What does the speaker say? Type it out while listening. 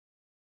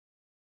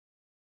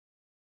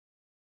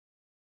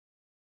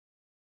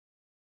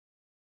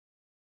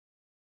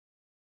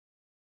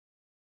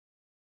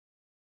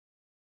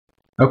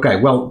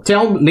Okay, well,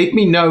 let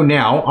me know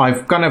now.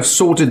 I've kind of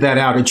sorted that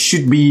out. It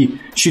should be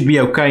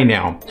okay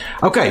now.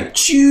 Okay,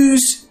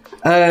 choose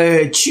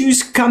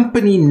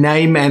company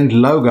name and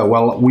logo.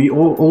 Well, we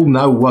all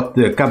know what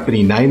the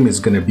company name is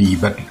going to be,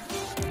 but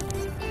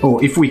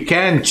if we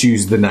can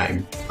choose the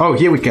name. Oh,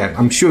 here we can.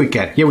 I'm sure we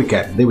can. Here we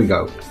can. There we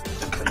go.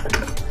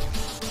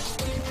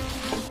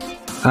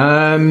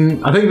 I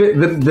think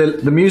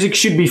the music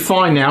should be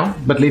fine now,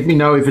 but let me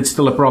know if it's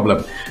still a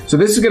problem. So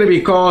this is going to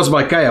be Cars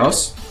by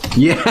Chaos.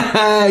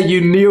 Yeah,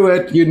 you knew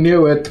it. You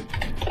knew it.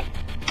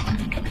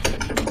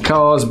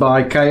 Cars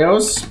by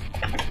Chaos.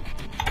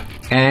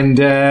 And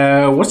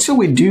what shall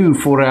we do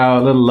for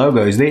our little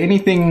logo? Is there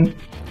anything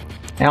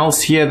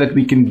else here that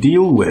we can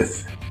deal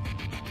with?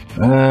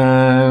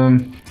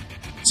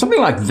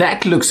 Something like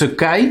that looks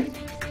okay.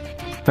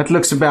 That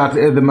looks about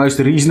the most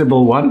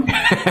reasonable one.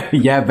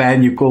 Yeah,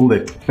 Van, you called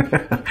it.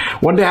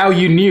 Wonder how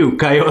you knew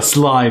Chaos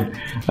Line.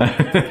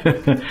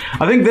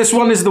 I think this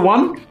one is the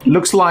one.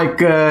 Looks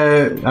like,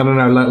 I don't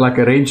know, like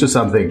a wrench or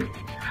something.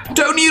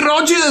 Tony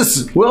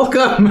Rogers,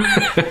 welcome.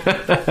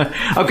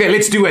 Okay,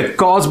 let's do it.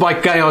 Cars by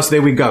Chaos,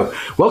 there we go.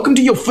 Welcome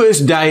to your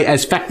first day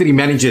as factory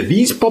manager.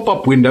 These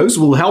pop-up windows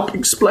will help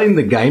explain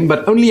the game,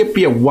 but only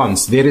appear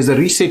once. There is a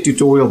reset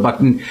tutorial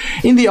button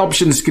in the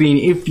options screen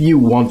if you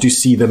want to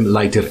see them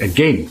later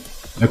again.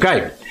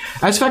 Okay.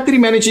 As factory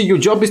manager, your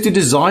job is to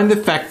design the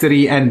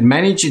factory and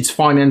manage its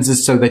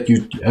finances so that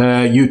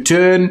you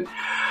turn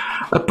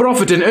a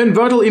profit and earn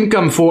vital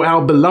income for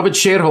our beloved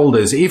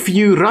shareholders. If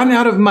you run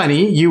out of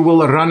money, you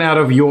will run out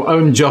of your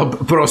own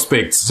job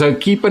prospects. So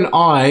keep an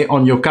eye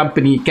on your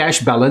company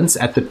cash balance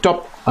at the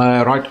top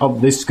right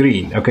of the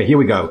screen. Okay, here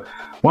we go.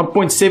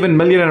 1.7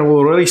 million, and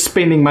we're already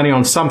spending money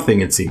on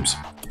something, it seems.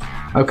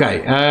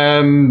 Okay,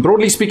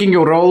 broadly speaking,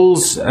 your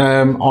roles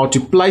are to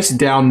place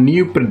down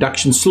new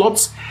production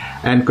slots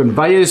and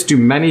conveyors to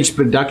manage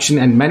production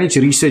and manage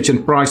research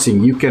and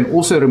pricing. You can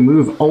also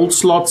remove old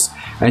slots,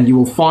 and you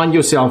will find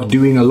yourself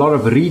doing a lot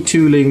of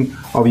retooling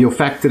of your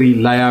factory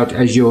layout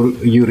as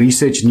you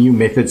research new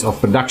methods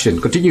of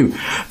production. Continue.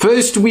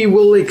 First, we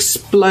will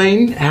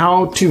explain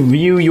how to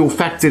view your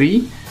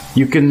factory.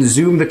 You can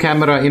zoom the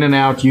camera in and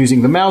out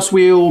using the mouse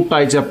wheel,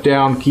 page up,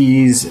 down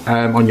keys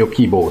on your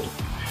keyboard.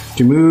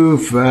 To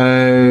move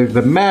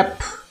the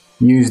map,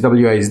 use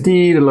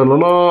WASD,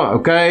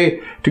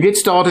 okay. To get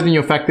started in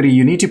your factory,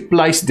 you need to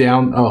place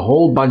down a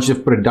whole bunch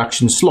of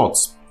production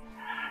slots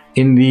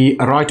in the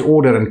right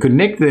order and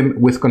connect them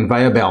with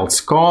conveyor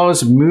belts.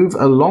 Cars move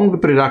along the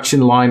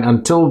production line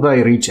until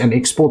they reach an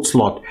export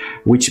slot,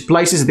 which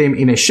places them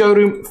in a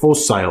showroom for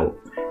sale.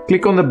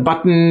 Click on the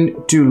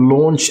button to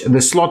launch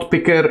the slot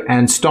picker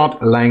and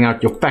start laying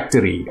out your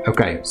factory.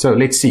 Okay, so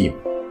let's see.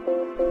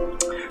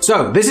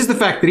 So this is the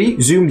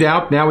factory, zoomed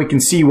out. Now we can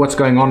see what's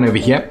going on over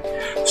here.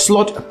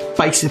 Slot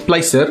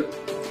placer.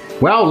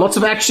 Wow, lots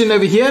of action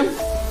over here.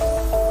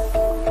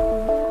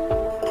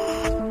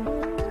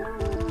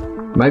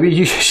 Maybe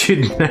you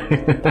should.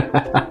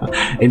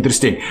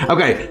 Interesting.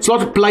 Okay,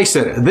 slot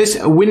placer. This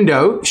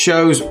window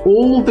shows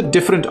all the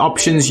different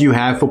options you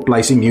have for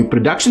placing new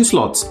production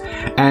slots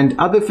and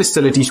other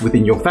facilities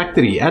within your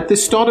factory. At the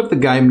start of the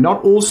game,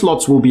 not all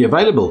slots will be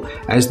available,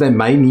 as they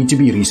may need to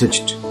be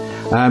researched.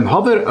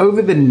 Hover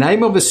over the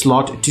name of a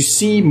slot to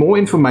see more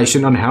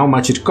information on how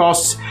much it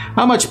costs,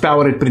 how much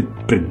power it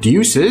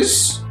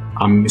produces,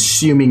 I'm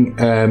assuming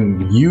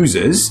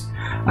users,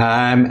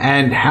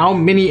 and how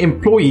many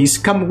employees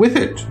come with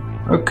it.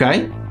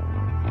 Okay.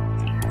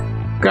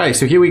 Okay,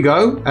 so here we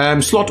go.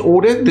 Slot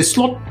order. The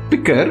slot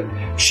picker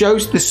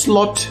shows the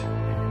slot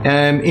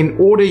in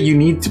order you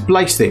need to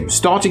place them,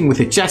 starting with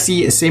a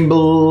chassis,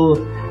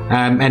 assemble,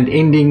 and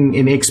ending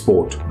in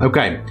export.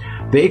 Okay.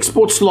 The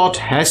export slot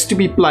has to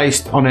be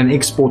placed on an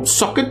export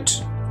socket.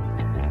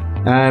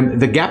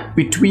 The gap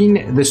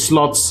between the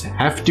slots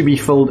have to be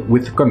filled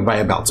with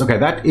conveyor belts. Okay,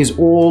 that is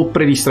all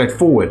pretty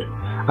straightforward.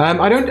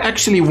 I don't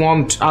actually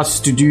want us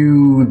to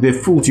do the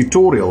full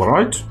tutorial,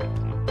 right?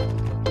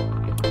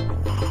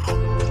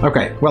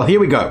 Okay, well, here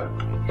we go.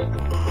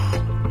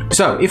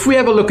 So if we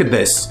have a look at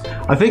this,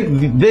 I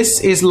think this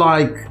is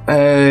like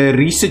a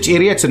research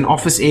area. It's an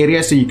office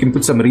area, so you can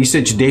put some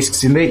research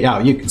desks in there.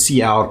 Yeah, you can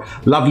see our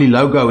lovely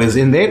logo is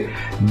in there.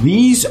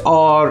 These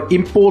are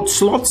import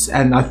slots,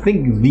 and I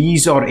think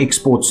these are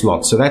export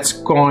slots. So that's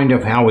kind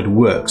of how it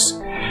works.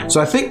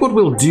 So I think what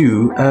we'll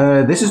do,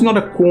 this is not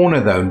a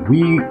corner though.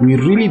 We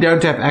really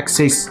don't have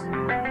access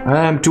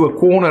to a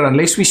corner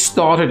unless we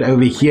start it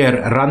over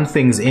here, run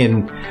things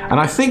in, and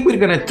I think we're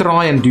going to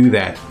try and do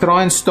that.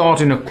 Try and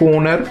start in a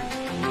corner,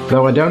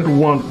 though I don't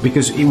want,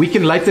 because we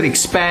can later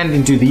expand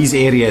into these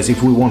areas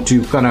if we want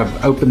to kind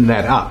of open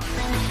that up.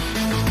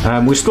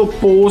 We're still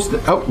paused.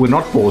 Oh, we're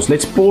not paused.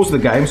 Let's pause the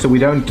game so we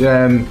don't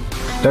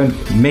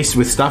mess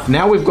with stuff.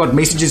 Now we've got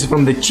messages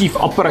from the Chief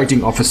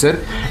Operating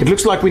Officer. It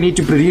looks like we need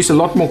to produce a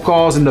lot more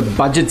cars in the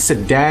budget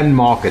sedan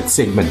market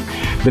segment.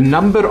 The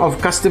number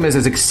of customers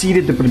has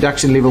exceeded the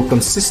production level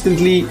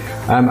consistently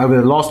over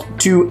the last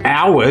 2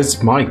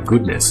 hours. My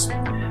goodness.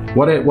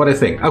 What a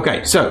thing.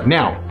 Okay, so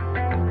now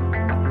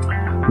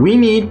we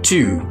need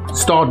to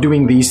start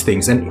doing these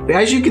things. And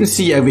as you can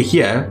see over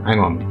here, hang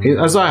on,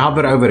 as I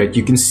hover over it,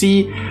 you can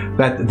see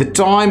that the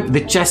time the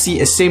chassis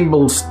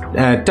assembles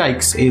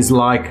takes is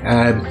like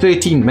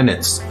 13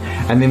 minutes,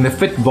 and then the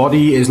fit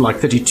body is like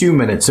 32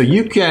 minutes. So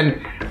you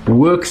can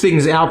work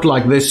things out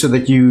like this so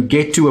that you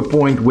get to a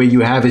point where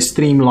you have a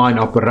streamlined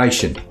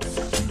operation.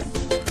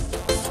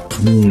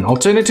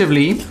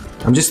 Alternatively,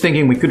 I'm just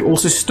thinking we could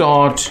also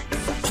start,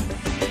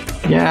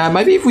 yeah,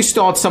 maybe if we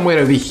start somewhere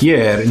over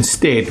here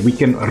instead, we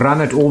can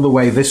run it all the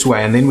way this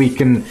way, and then we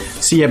can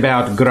see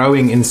about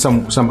growing in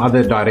some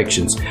other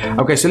directions.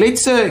 Okay, so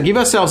let's give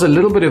ourselves a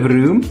little bit of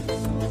room.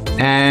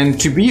 And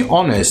to be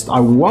honest,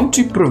 I want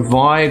to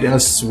provide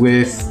us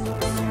with,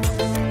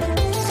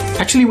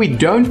 actually we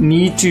don't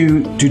need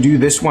to do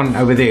this one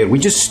over there. We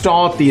just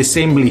start the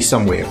assembly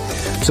somewhere.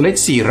 So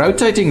let's see,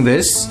 rotating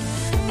this,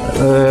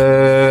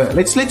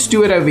 let's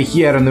do it over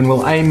here, and then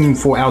we'll aim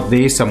for out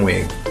there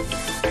somewhere.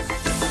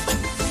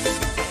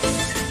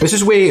 This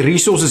is where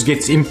resources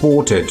gets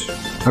imported.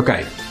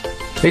 Okay,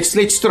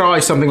 let's try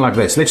something like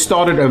this. Let's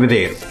start it over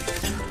there.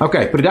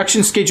 Okay,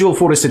 production schedule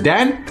for a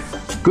sedan.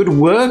 Good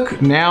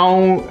work.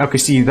 Now, okay,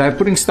 see, they're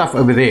putting stuff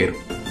over there.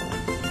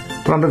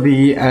 In front of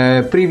the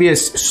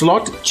previous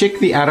slot. Check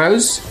the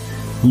arrows.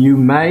 You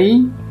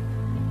may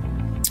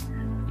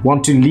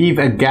want to leave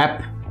a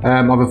gap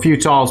of a few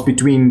tiles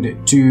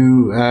between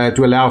to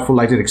allow for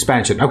later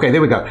expansion. Okay, there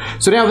we go.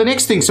 So now the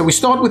next thing, so we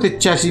start with the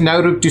chassis,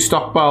 no room to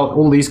stockpile,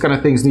 all these kind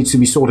of things needs to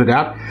be sorted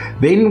out.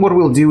 Then what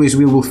we'll do is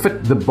we will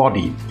fit the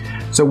body.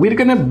 So we're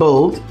going to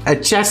build a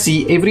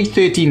chassis every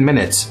 13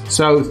 minutes.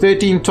 So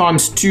 13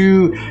 times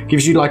 2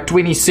 gives you like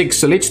 26.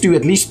 So let's do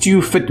at least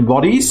 2 fit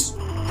bodies.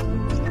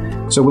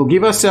 So we'll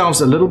give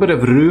ourselves a little bit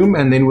of room,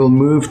 and then we'll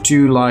move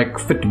to like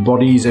fit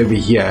bodies over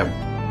here.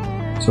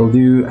 So we'll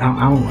do,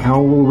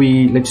 how will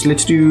we,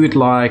 let's do it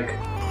like,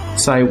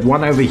 say,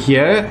 one over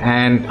here,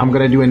 and I'm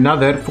going to do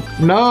another.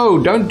 No,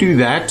 don't do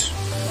that.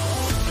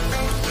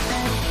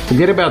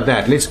 Forget about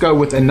that. Let's go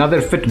with another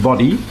fit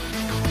body.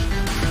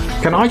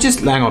 Can I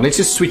just, hang on, let's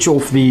just switch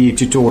off the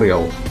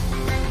tutorial.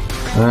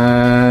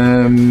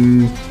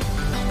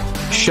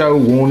 Show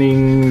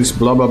warnings,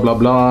 blah, blah, blah,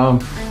 blah.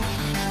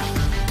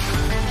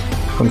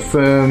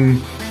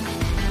 Confirm.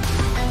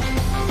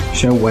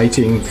 Show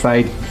waiting,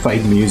 fade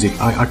music.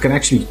 I can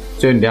actually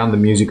turn down the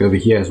music over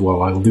here as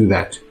well. I'll do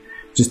that.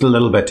 Just a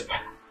little bit.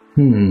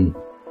 I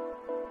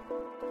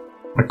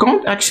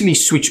can't actually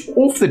switch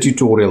off the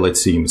tutorial, it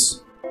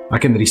seems. I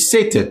can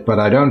reset it, but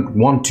I don't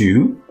want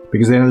to,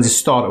 because then I'll just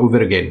start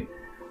over again.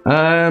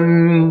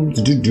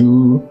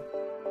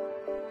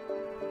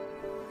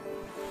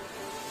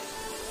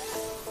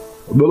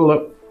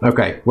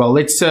 Okay, well,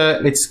 let's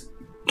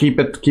keep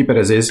it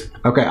as is.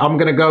 Okay, I'm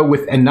gonna go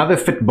with another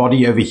fit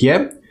body over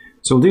here.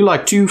 So we'll do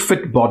like 2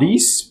 fit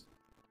bodies.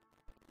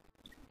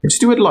 Let's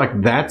do it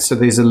like that, so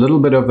there's a little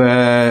bit of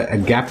a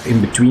gap in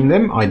between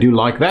them. I do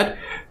like that.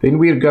 Then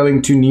we're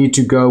going to need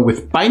to go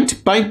with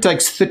paint. Paint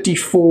takes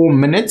 34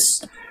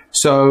 minutes.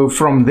 So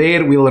from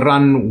there, we'll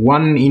run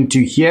 1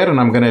 into here, and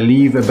I'm going to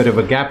leave a bit of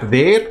a gap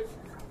there.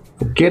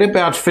 Forget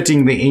about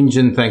fitting the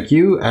engine, thank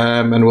you.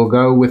 And we'll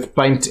go with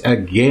paint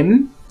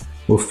again.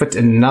 We'll fit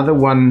another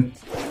one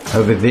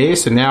over there.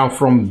 So now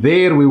from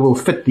there, we will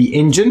fit the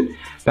engine.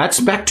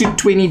 That's back to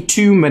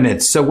 22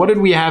 minutes. So what did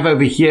we have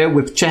over here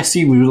with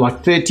chassis? We were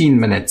like 13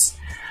 minutes.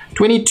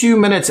 22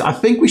 minutes. I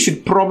think we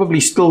should probably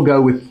still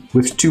go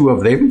with 2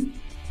 of them.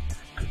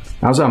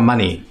 How's our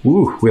money?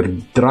 Ooh, we're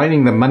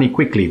draining the money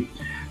quickly.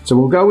 So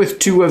we'll go with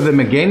 2 of them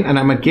again, and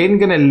I'm again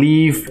going to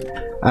leave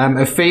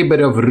a fair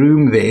bit of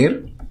room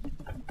there.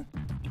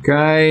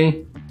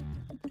 Okay,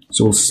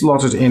 so we'll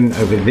slot it in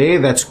over there.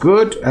 That's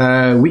good.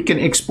 We can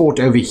export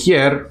over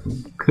here,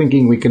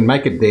 thinking we can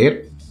make it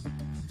there.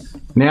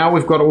 Now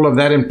we've got all of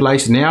that in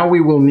place. Now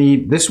we will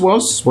need,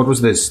 what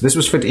was this? This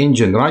was fit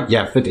engine, right?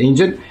 Yeah, fit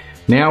engine.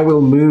 Now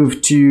we'll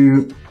move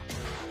to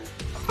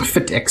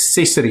fit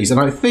accessories,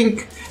 and I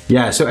think,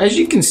 yeah, so as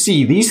you can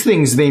see, these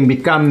things then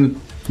become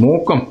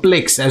more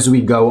complex as we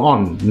go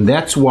on. And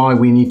that's why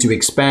we need to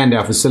expand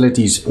our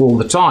facilities all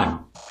the time.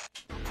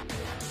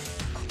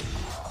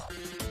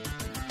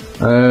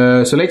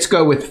 So let's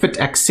go with fit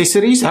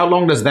accessories. How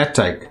long does that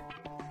take?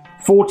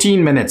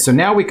 14 minutes. So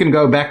now we can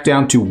go back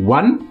down to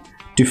 1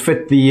 to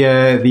fit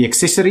the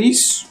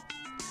accessories.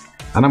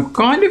 And I'm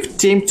kind of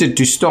tempted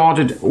to start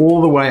it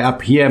all the way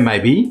up here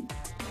maybe.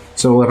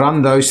 So we'll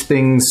run those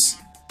things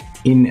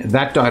in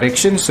that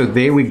direction. So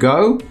there we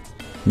go.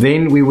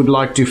 Then we would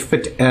like to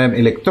fit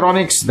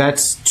electronics.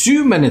 That's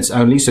 2 minutes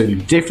only, so you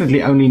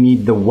definitely only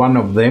need the 1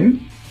 of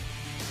them.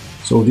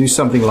 So we'll do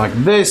something like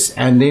this,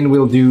 and then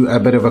we'll do a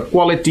bit of a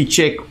quality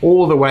check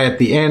all the way at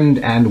the end,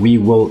 and we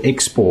will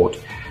export.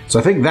 So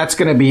I think that's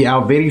going to be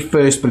our very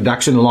first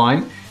production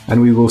line,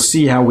 and we will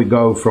see how we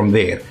go from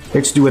there.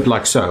 Let's do it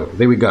like so.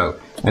 There we go.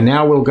 And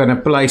now we're going to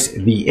place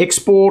the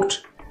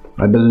export.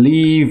 I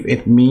believe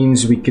it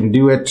means we can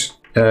do it.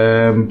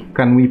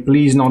 Can we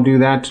please not do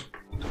that?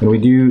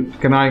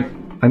 Can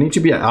I need to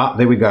be,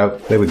 there we go,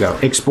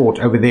 export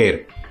over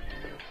there.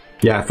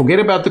 Yeah, forget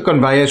about the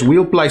conveyors.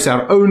 We'll place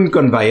our own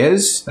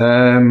conveyors.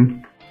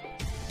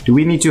 Do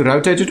we need to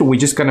rotate it, or we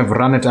just kind of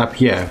run it up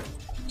here?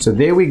 So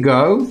there we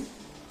go.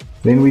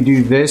 Then we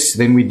do this,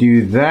 then we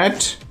do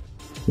that,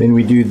 then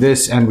we do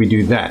this, and we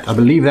do that. I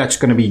believe that's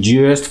going to be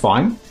just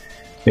fine.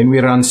 Then we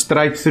run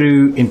straight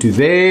through into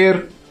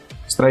there,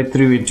 straight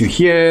through into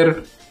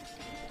here,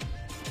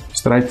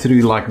 straight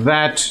through like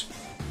that.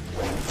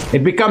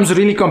 It becomes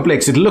really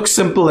complex. It looks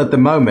simple at the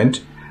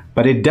moment,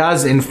 but it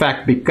does in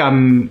fact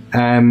become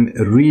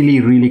really,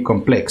 really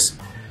complex.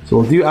 So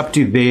we'll do up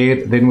to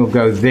there, then we'll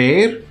go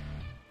there,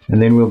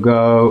 and then we'll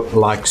go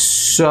like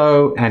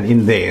so, and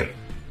in there.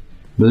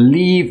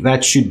 Believe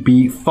that should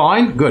be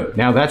fine. Good.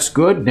 Now that's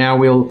good. Now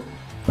we'll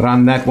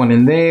run that one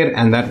in there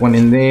and that one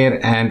in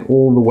there and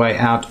all the way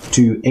out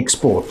to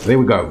export. There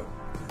we go.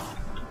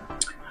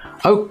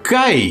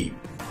 Okay.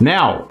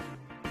 Now,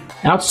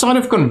 outside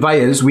of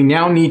conveyors, we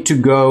now need to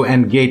go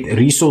and get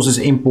resources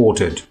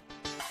imported.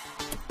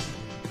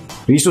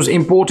 Resource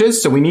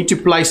importers. So we need to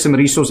place some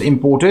resource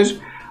importers.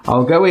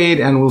 I'll go ahead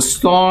and we'll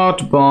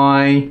start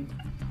by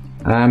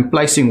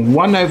placing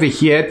one over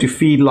here to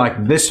feed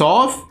like this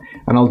off.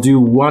 And I'll do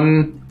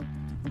one,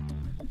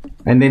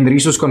 and then the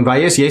resource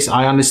conveyors. Yes,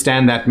 I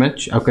understand that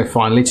much. Okay,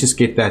 fine. Let's just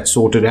get that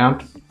sorted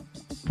out.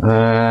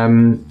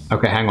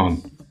 Okay, hang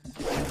on.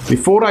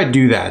 Before I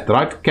do that,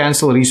 right?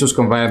 Cancel resource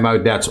conveyor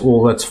mode. That's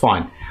all. That's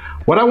fine.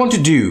 What I want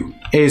to do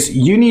is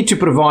you need to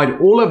provide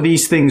all of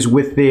these things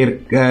with their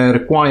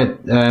required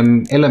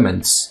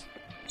elements.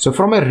 So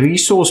from a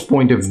resource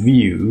point of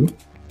view,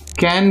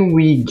 can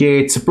we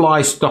get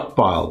supply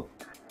stockpile?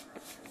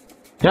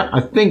 Yeah,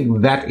 I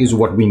think that is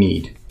what we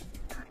need.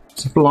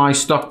 Supply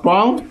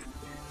stockpile.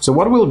 So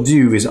what we'll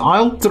do is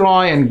I'll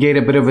try and get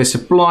a bit of a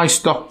supply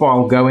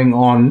stockpile going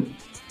on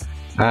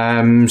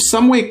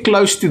somewhere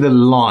close to the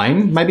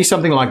line, maybe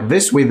something like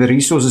this where the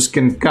resources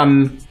can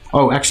come.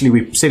 Oh, actually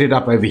we set it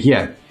up over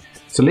here.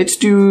 So let's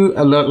do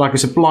like a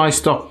supply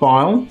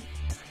stockpile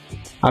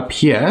up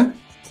here.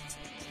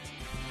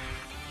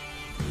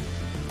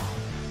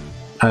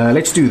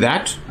 Let's do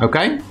that.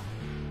 Okay,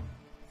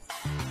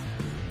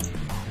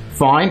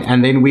 fine.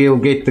 And then we'll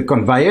get the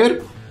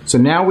conveyor. So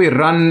now we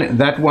run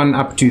that one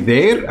up to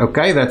there.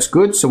 Okay, that's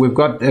good. So we've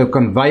got a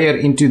conveyor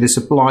into the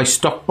supply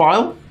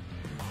stockpile.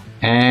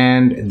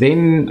 And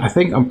then I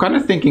think, I'm kind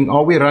of thinking,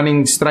 are we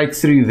running straight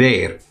through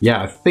there?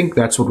 Yeah, I think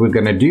that's what we're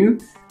going to do.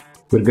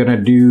 We're going to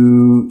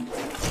do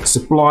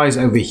supplies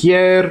over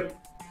here.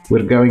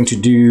 We're going to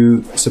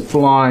do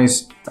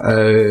supplies.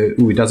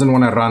 Ooh, it doesn't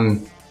want to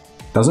run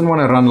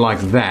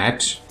like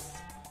that.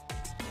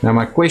 Now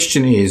my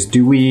question is,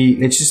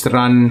 let's just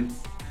run.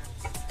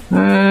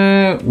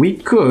 We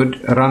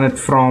could run it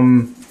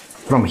from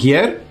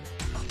here.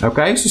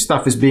 Okay, so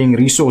stuff is being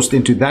resourced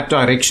into that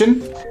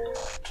direction.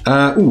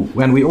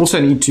 And we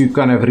also need to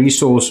kind of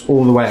resource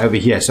all the way over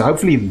here. So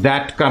hopefully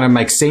that kind of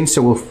makes sense.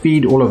 So we'll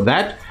feed all of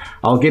that.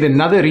 I'll get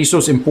another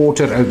resource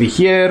importer over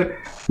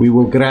here. We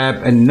will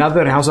grab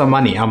another. How's our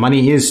money? Our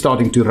money is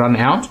starting to run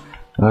out.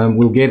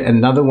 We'll get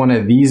another one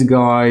of these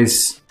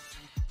guys,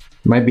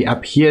 maybe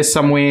up here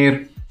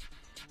somewhere.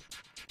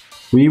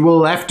 We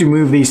will have to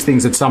move these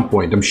things at some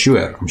point, I'm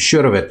sure. I'm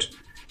sure of it.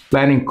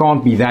 Planning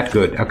can't be that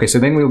good. Okay, so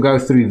then we'll go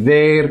through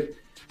there.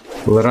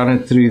 We'll run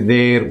it through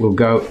there. We'll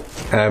go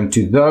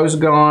to those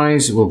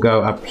guys. We'll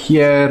go up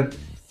here.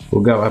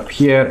 We'll go up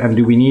here. And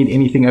do we need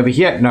anything over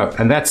here? No,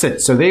 and that's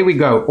it. So there we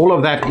go. All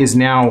of that is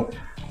now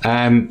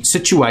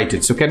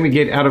situated. So can we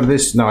get out of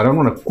this? No, I don't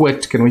want to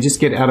quit. Can we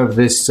just get out of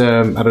this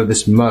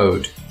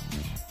mode?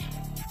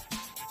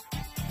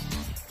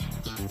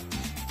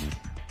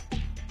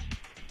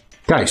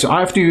 Okay, so I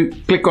have to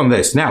click on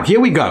this. Now,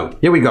 here we go.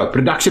 Here we go.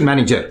 Production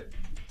manager.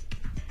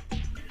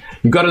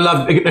 You gotta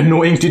love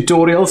annoying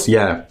tutorials.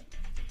 Yeah.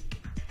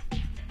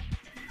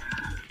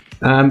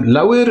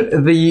 Lower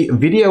the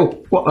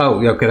video.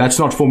 Oh, okay. That's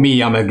not for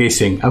me. I'm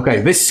guessing. Okay.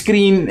 This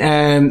screen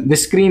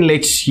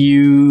lets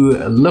you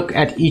look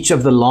at each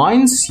of the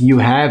lines you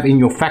have in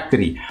your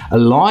factory. A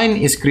line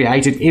is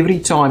created every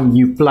time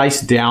you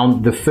place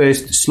down the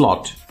first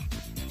slot.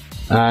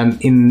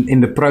 In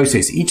the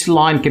process, each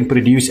line can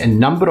produce a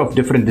number of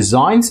different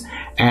designs,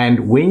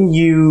 and when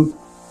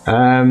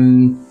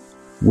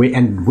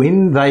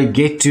they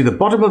get to the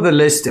bottom of the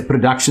list,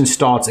 production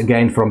starts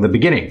again from the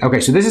beginning. Okay,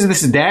 so this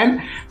is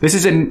Dan.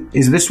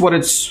 Is this what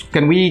it's?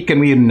 Can we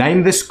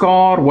name this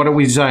car? What are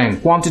we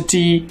saying?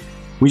 Quantity.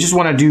 We just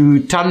want to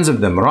do tons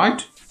of them,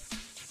 right?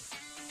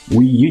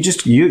 We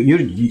just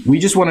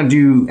want to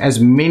do as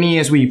many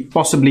as we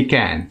possibly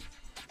can.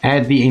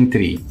 Add the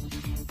entry.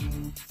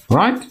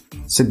 Right?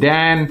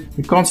 Sedan,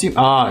 we can't see.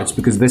 It's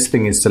because this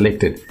thing is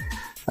selected.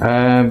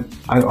 I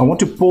want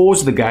to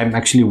pause the game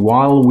actually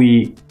while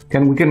we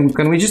can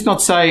we just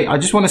not say, I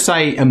just want to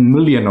say 1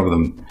 million of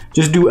them.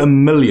 Just do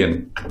 1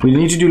 million. We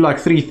need to do like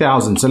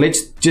 3,000. So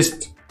let's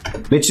just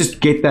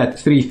get that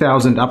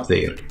 3,000 up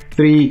there.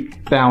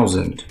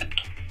 3,000.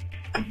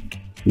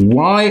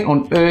 Why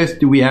on earth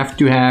do we have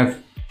to have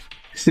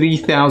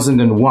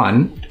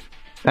 3001?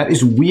 That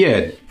is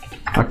weird.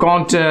 I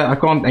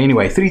can't,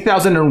 anyway,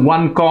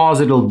 3001 cars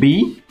it'll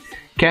be.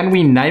 Can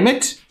we name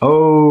it?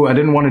 Oh, I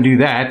didn't want to do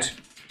that.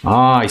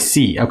 Ah, I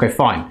see. Okay,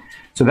 fine.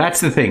 So that's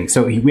the thing.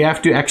 So we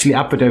have to actually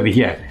up it over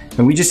here.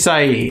 And we just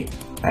say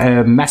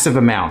a massive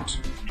amount.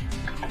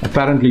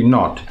 Apparently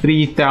not.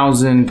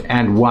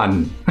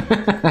 3001.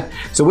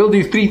 So we'll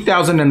do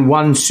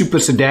 3001 super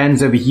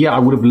sedans over here. I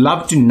would have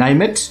loved to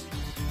name it.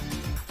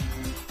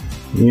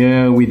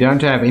 Yeah, we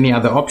don't have any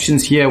other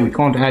options here. We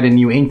can't add a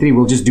new entry.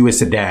 We'll just do a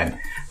sedan.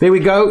 There we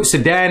go.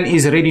 Sedan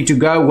is ready to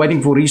go.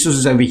 Waiting for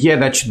resources over here.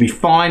 That should be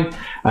fine.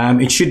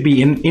 It should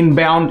be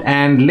inbound.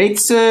 And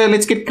let's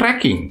get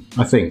cracking,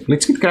 I think.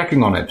 Let's get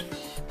cracking on it.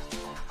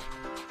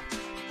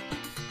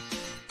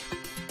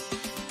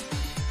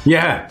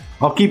 Yeah,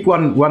 I'll keep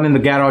one in the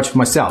garage for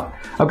myself.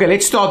 Okay,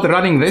 let's start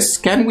running this.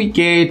 Can we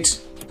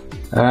get...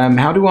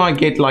 how do I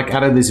get like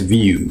out of this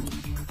view?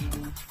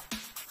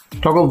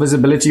 Toggle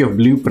visibility of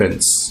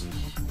blueprints.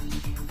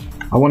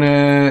 I want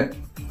to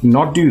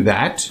not do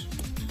that.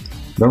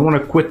 Don't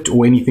want to quit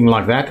or anything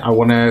like that. I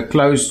want to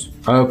close.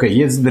 Okay,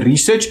 here's the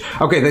research.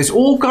 Okay, there's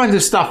all kinds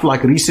of stuff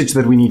like research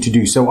that we need to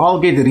do. So I'll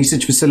get the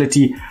research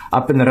facility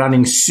up and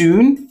running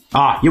soon.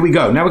 Ah, here we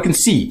go. Now we can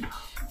see.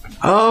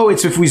 Oh,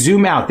 it's if we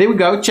zoom out. There we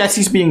go.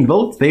 Chassis being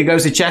built. There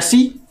goes the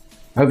chassis.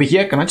 Over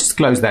here. Can I just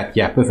close that?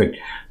 Yeah, perfect.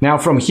 Now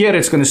from here,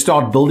 it's going to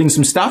start building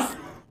some stuff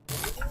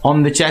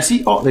on the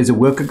chassis. Oh, there's a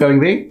worker going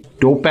there.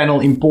 Door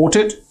panel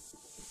imported.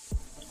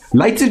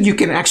 Later, you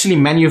can actually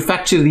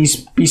manufacture these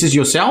pieces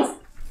yourself.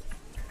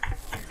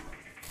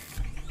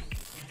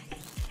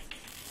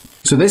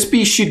 So this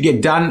piece should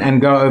get done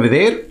and go over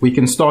there. We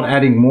can start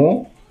adding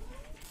more.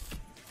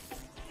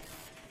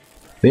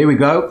 There we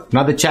go.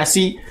 Another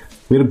chassis.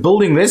 We're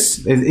building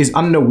this. It is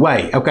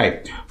underway.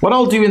 Okay. What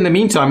I'll do in the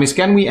meantime is,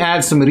 can we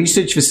add some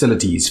research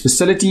facilities?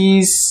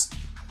 Facilities,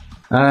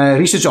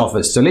 research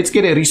office. So let's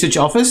get a research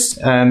office,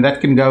 and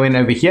that can go in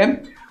over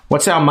here.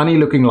 What's our money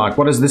looking like?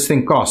 What does this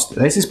thing cost?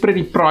 This is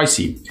pretty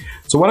pricey.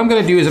 So what I'm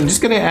going to do is I'm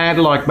just going to add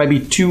like maybe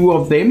 2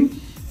 of them.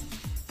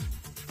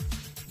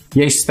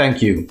 Yes,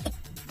 thank you.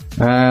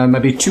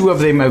 Maybe 2 of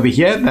them over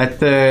here.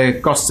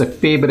 That costs a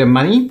fair bit of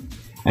money.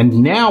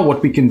 And now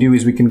what we can do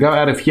is we can go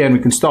out of here and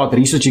we can start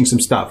researching some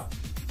stuff.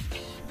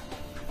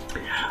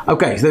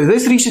 Okay, so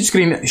this research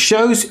screen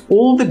shows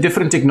all the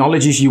different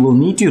technologies you will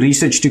need to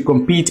research to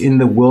compete in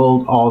the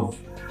world of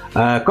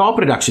car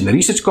production. The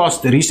research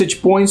cost, the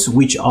research points,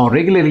 which are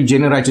regularly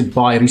generated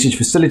by research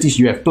facilities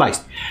you have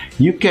placed.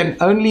 You can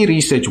only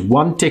research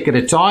one tech at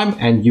a time,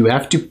 and you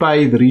have to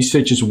pay the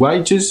researchers'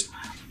 wages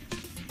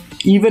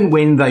even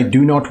when they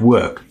do not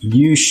work.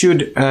 You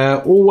should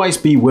always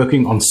be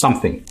working on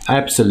something.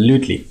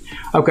 Absolutely.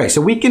 Okay,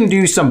 so we can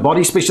do some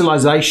body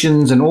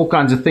specializations and all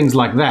kinds of things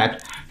like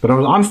that. But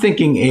what I'm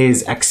thinking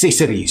is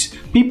accessories.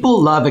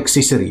 People love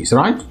accessories,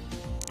 right?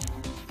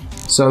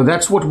 So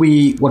that's what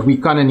we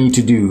kind of need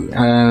to do.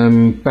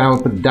 Power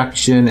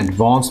production,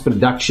 advanced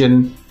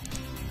production.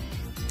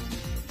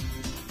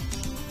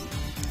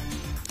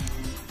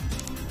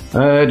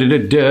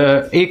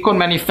 Aircon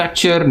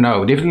manufacture?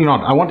 No, definitely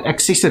not. I want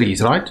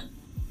accessories, right?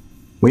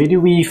 Where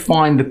do we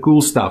find the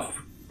cool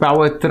stuff?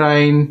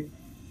 Powertrain,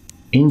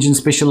 engine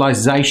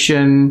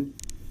specialization,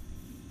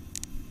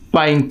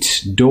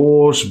 paint,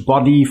 doors,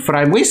 body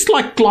frame. Where's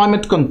like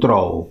climate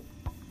control?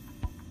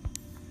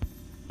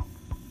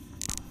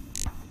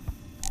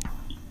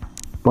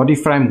 Body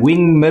frame,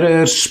 wing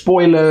mirrors,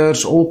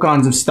 spoilers, all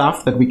kinds of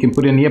stuff that we can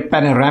put in here.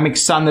 Panoramic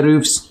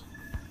sunroofs.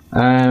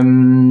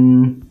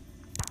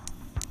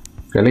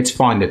 Okay, let's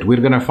find it. We're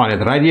going to find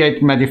it.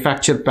 Radiator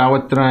manufacture,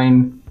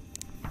 powertrain,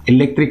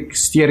 electric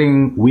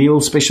steering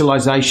wheel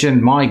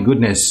specialization. My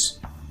goodness.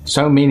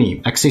 So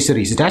many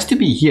accessories. It has to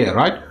be here,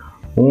 right?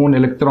 Horn,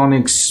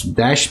 electronics,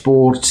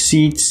 dashboard,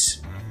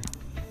 seats,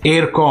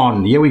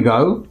 aircon. Here we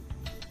go.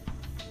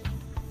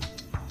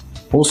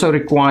 Also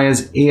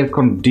requires air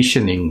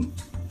conditioning.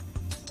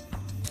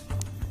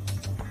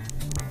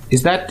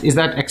 Is that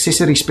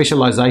accessory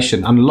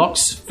specialization?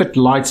 Unlocks, fit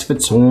lights,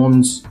 fits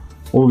horns.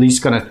 All these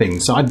kind of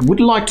things. So I would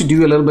like to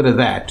do a little bit of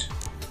that.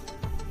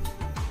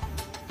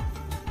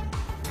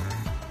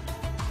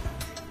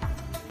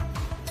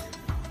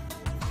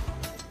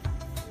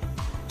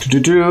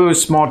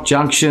 Smart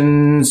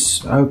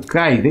junctions.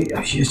 Okay,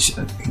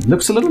 it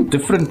looks a little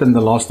different than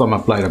the last time I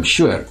played, I'm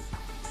sure.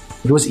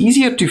 It was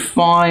easier to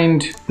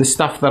find the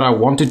stuff that I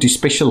wanted to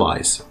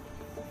specialize.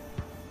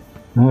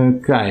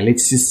 Okay,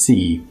 let's just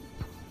see.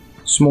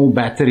 Small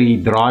battery,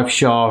 drive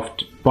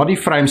shaft, body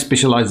frame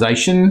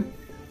specialization.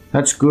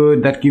 That's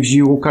good. That gives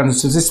you all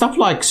kinds of stuff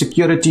like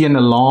security and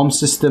alarm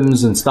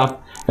systems and stuff.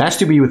 It has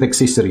to be with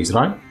accessories,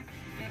 right?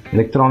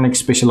 Electronic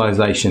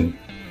specialization.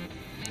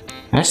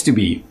 Has to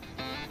be.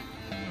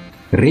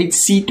 Red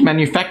seat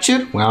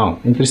manufacture. Wow,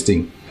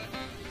 interesting.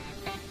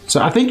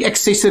 So I think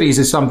accessories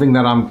is something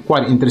that I'm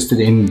quite interested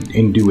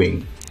in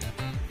doing.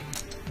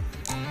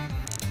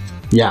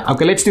 Yeah,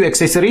 okay, let's do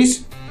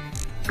accessories.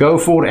 Go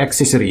for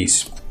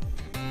accessories.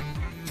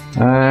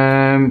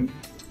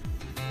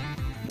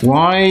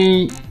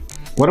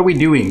 What are we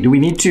doing? Do we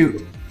need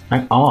to...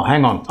 Oh,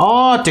 hang on.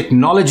 Oh,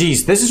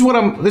 technologies. This is what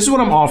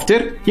I'm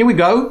after. Here we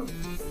go.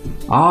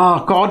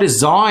 Ah, car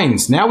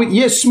designs. Now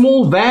yes,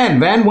 small van.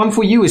 Van one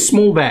for you is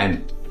small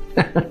van.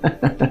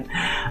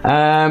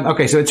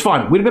 Okay, so it's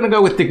fine. We're gonna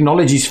go with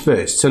technologies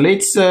first. So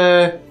let's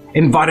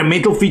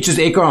environmental features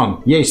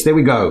econ. Yes, there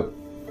we go.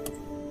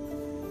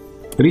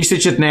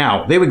 Research it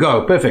now. There we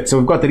go. Perfect. So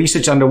we've got the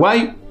research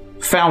underway.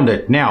 Found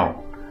it.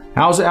 Now,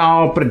 how's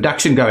our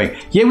production going?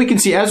 Here we can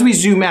see, as we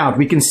zoom out,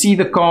 we can see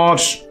the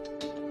cars.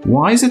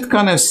 Why is it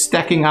kind of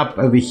stacking up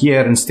over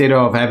here instead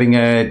of having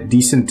a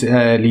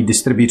decently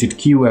distributed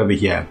queue over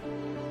here?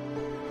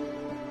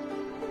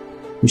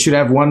 We should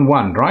have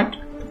 1-1, right?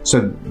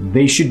 So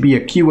there should be a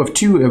queue of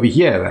 2 over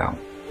here now.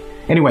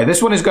 Anyway,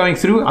 this one is going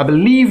through. I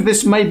believe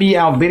this may be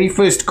our very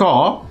first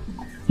car.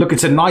 Look,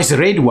 it's a nice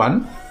red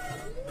one.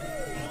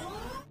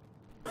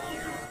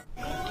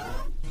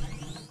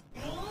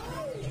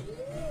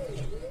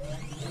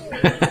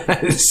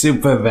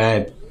 Super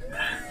van.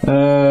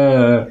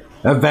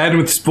 A van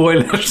with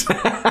spoilers.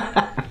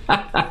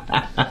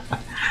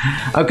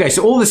 Okay,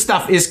 so all the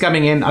stuff is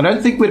coming in. I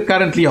don't think we're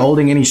currently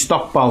holding any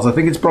stockpiles. I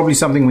think it's probably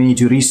something we need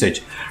to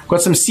research.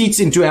 Got some seats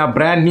into our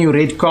brand new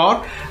red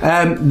car.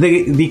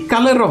 The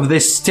color of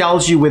this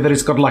tells you whether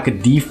it's got like a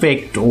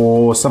defect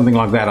or something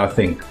like that, I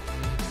think.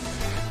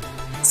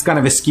 It's kind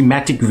of a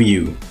schematic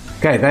view.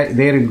 Okay,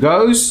 there it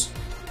goes.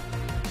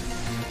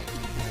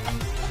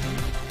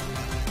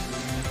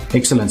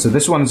 Excellent. So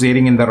this one's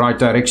heading in the right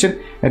direction.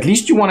 At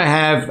least you want to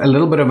have a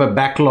little bit of a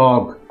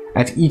backlog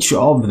at each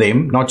of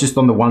them, not just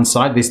on the one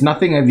side. There's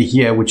nothing over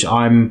here, which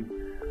I'm...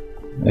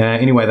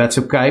 anyway, that's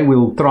okay.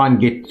 We'll try and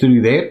get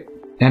through there.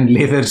 And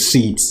leather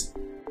seats.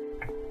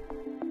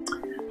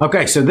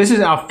 Okay, so this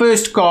is our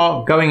first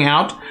car going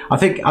out.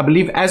 I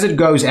believe as it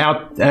goes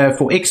out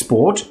for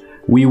export,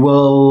 we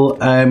will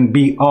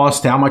be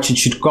asked how much it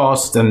should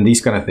cost and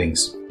these kind of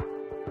things.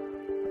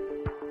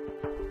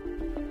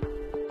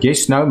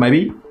 Yes, no,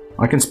 maybe.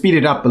 I can speed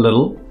it up a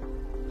little.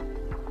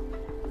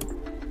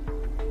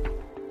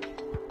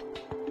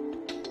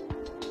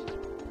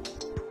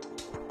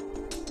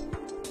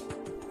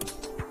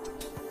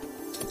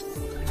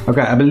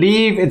 Okay, I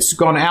believe it's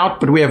gone out,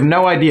 but we have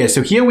no idea.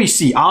 So here we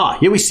see,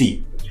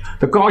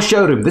 the car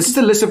showroom. This is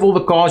the list of all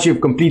the cars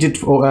you've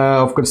completed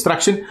of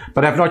construction,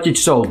 but have not yet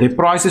sold. Their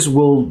prices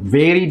will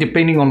vary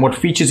depending on what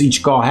features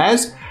each car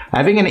has.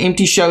 Having an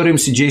empty showroom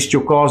suggests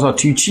your cars are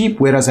too cheap,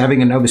 whereas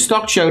having an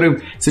overstocked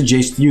showroom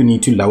suggests you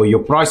need to lower your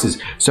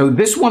prices. So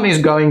this one is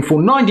going for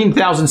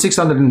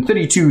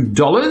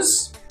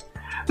 $19,632.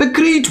 The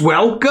Creed,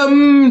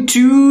 welcome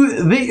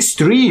to the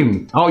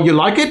stream. Oh, you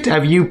like it?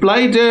 Have you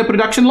played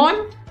Production Line?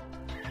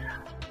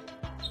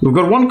 We've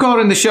got one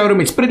car in the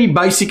showroom. It's pretty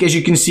basic, as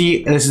you can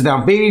see. This is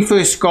our very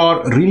first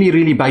car. Really,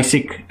 really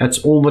basic. That's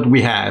all that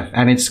we have.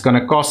 And it's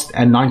going to cost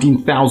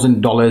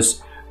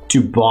 $19,000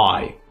 to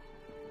buy.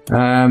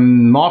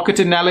 Market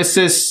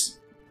analysis.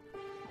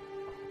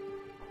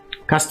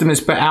 Customers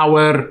per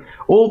hour.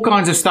 All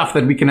kinds of stuff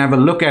that we can have a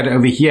look at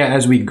over here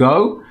as we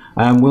go.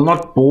 We'll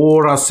not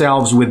bore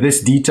ourselves with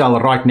this detail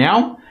right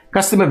now.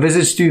 Customer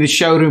visits to the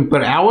showroom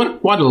per hour.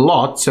 Quite a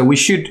lot. So we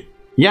should...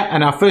 Yeah,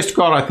 and our first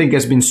car, I think,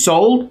 has been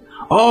sold.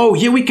 Oh,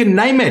 here we can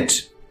name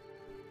it.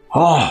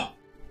 Oh,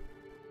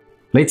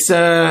 let's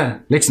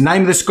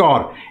name this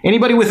car.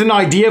 Anybody with an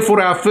idea for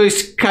our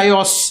first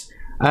Chaos,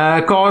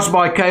 Cars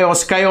by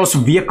Chaos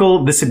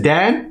vehicle, the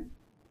sedan?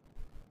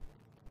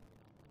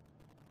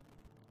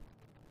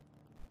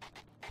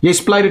 Yes,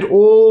 played it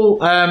all.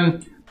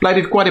 Played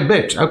it quite a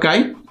bit.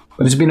 Okay,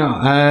 but it's been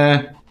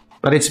a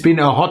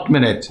hot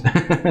minute,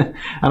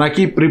 and I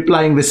keep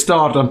replaying the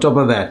start on top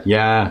of that.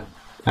 Yeah,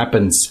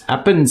 happens.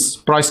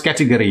 Price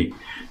category.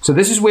 So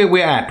this is where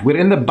we're at. We're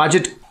in the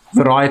budget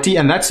variety,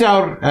 and that's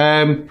our,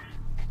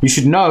 you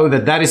should know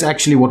that is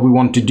actually what we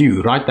want to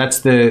do, right?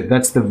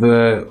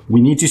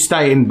 We need to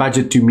stay in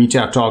budget to meet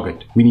our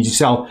target. We need to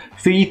sell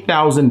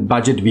 3,000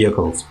 budget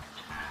vehicles.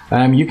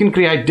 You can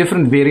create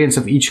different variants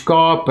of each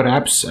car,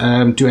 perhaps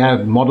to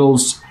have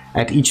models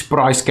at each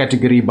price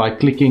category by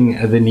clicking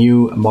the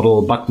new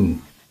model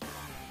button.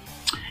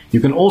 You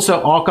can also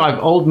archive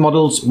old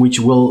models, which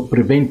will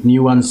prevent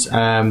new ones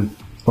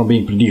from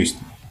being produced.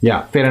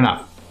 Yeah, fair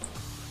enough.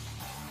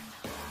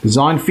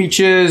 Design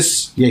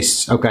features.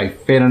 Yes, okay,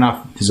 fair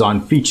enough.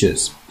 Design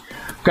features.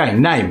 Okay,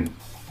 name.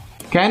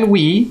 Can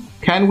we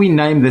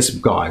name this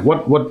guy?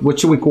 What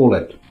should we call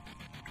it?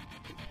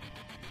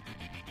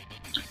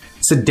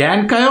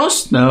 Sedan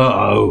Chaos?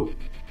 No.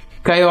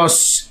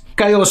 Chaos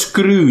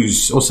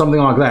Cruise or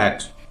something like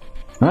that.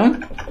 Huh?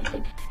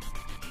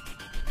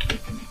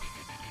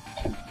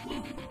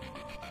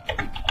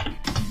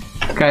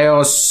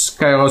 Chaos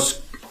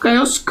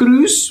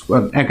Cruise?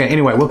 Well, okay,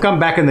 anyway, we'll come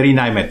back and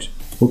rename it.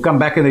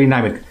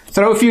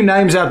 Throw a few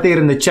names out there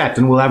in the chat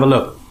and we'll have a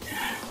look.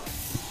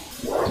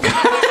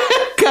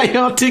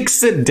 Chaotic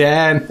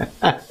Sedan.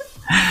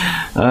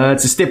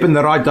 It's a step in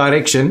the right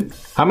direction.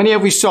 How many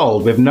have we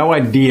sold? We have no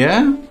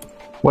idea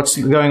what's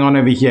going on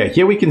over here.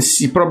 Here we can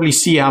probably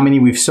see how many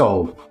we've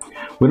sold.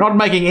 We're not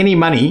making any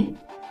money.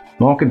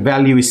 Market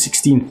value is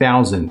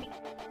 16,000.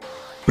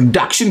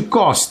 Production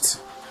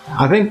costs.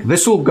 I think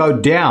this will go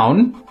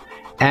down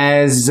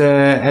as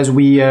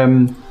we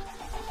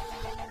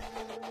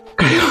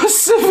Chaos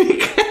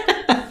Civic.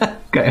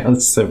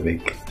 Chaos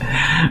Civic.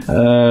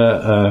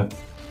 I've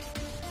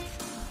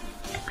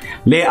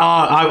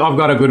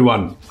got a good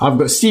one. I've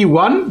got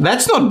C1.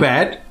 That's not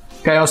bad.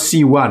 Chaos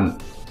C1.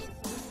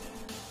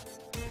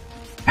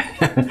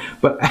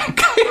 But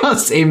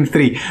Chaos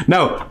M3.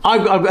 No,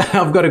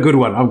 I've got a good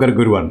one. I've got a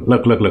good one.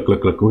 Look.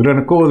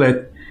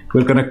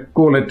 We're gonna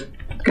call it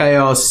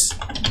Chaos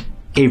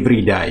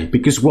Everyday.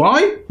 Because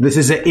why? This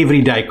is an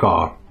everyday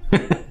car.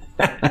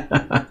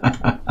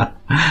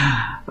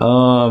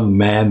 Oh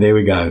man, there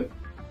we go.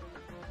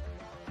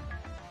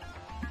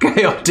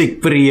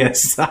 Chaotic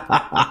Prius.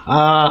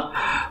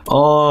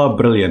 Oh,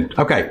 brilliant.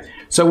 Okay,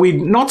 so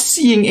we're not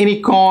seeing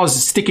any cars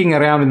sticking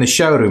around in the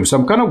showroom. So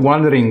I'm kind of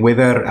wondering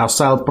whether our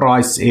sale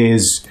price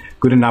is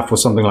good enough for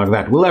something like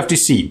that. We'll have to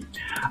see.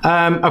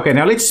 Okay,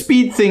 now let's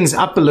speed things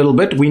up a little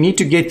bit. We need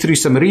to get through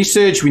some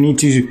research. We need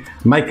to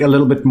make a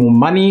little bit more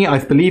money. I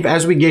believe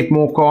as we get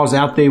more cars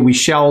out there, we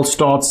shall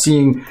start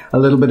seeing a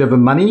little bit of a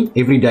money.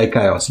 Everyday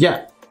chaos.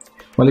 Yeah.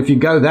 Well, if you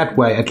go that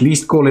way, at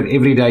least call it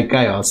everyday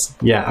chaos.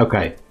 Yeah,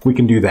 okay. We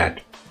can do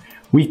that.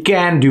 We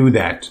can do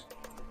that.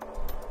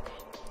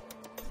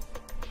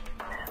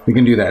 We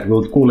can do that.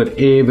 We'll call it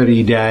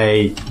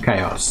everyday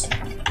chaos.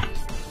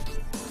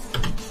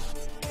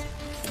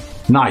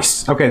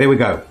 Nice. Okay, there we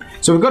go.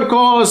 So we've got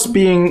cars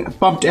being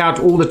pumped out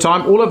all the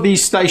time. All of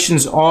these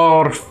stations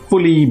are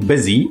fully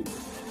busy.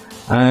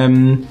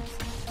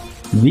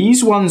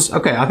 These ones,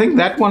 okay, I think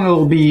that one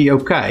will be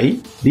okay.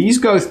 These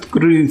go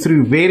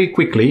through very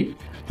quickly.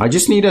 I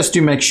just need us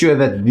to make sure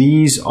that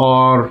these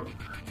are,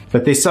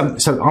 but there's some,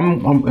 so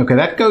okay,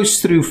 that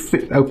goes through,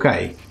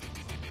 okay.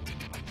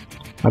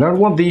 I don't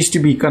want these to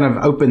be kind of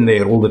open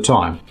there all the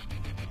time.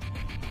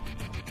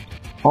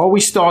 Are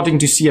we starting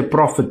to see a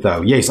profit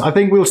though? Yes, I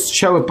think we'll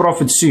show a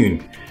profit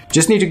soon.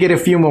 Just need to get a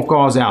few more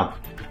cars out.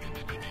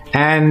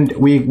 And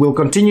we will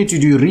continue to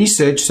do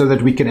research so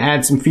that we can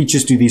add some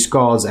features to these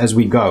cars as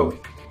we go.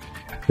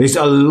 There's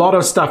a lot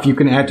of stuff you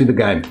can add to the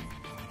game.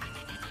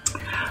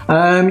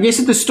 Yes,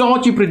 at the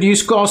start you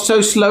produce cars so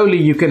slowly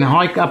you can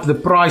hike up the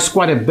price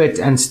quite a bit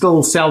and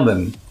still sell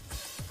them.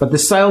 But the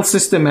sales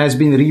system has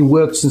been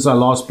reworked since I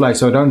last played,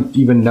 so I don't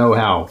even know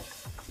how.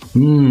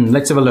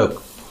 Let's have a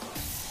look.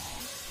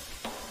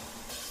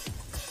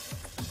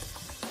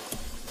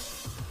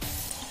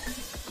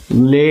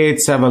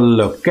 Let's have a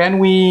look. Can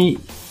we?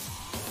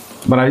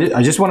 But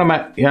I just want to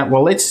make. Yeah.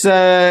 Well, let's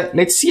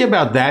see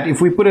about that.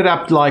 If we put it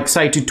up, like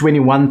say to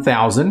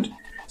 21,000,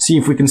 see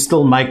if we can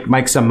still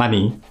make some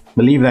money.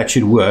 Believe that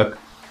should work.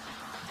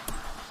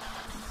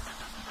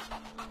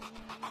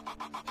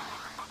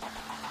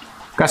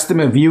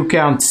 Customer view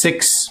count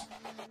 6.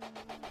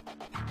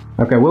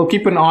 Okay, we'll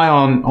keep an eye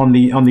on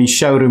the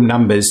showroom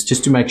numbers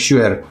just to make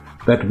sure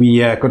that we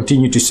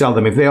continue to sell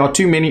them. If there are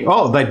too many,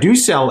 oh, they do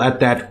sell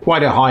at that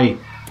quite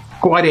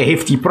a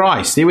hefty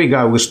price. There we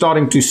go. We're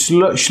starting to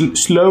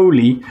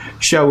slowly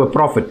show a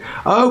profit.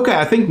 Okay,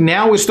 I think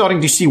now we're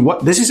starting to see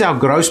what this is, our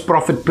gross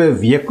profit per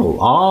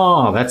vehicle.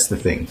 Ah, that's the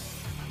thing.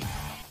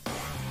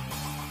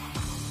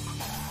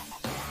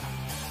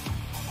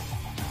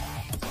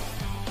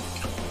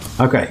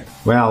 Okay,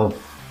 well,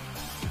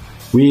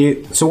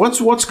 so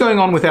what's going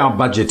on with our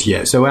budget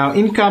here? So our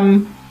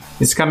income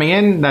is coming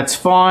in, that's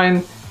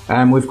fine.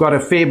 We've got a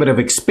fair bit of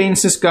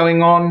expenses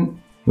going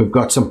on. We've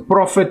got some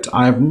profit.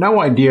 I have no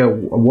idea.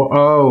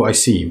 Oh, I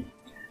see.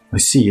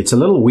 It's a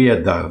little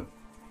weird though.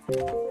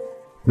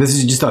 This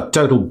is just our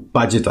total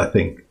budget, I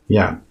think.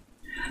 Yeah.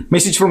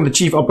 Message from the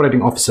Chief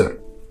Operating Officer.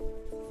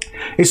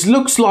 It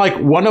looks like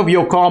one of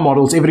your car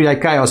models, Everyday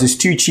Chaos, is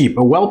too cheap.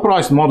 A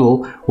well-priced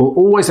model will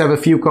always have a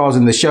few cars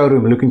in the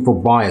showroom looking for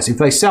buyers. If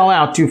they sell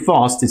out too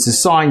fast, it's a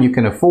sign you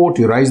can afford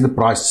to raise the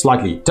price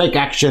slightly. Take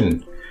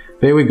action.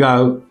 There we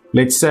go.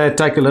 Let's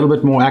take a little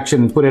bit more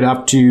action and put it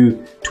up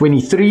to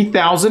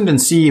 23,000 and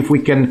see if we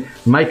can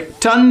make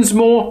tons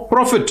more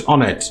profit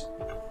on it.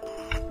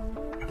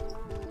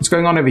 What's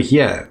going on over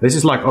here? This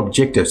is like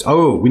objectives.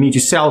 Oh, we need to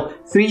sell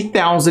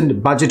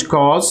 3,000 budget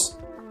cars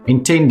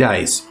in 10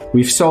 days.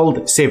 We've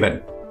sold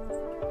 7.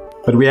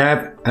 But we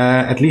have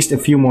at least a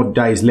few more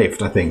days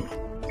left, I think.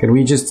 Can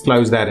we just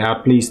close that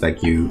out, please?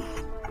 Thank you.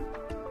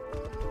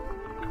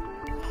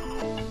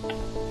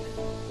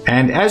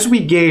 And as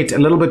we get a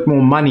little bit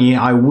more money,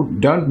 I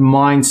don't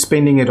mind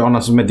spending it on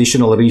some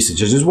additional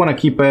research. I just want to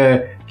keep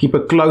a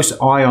close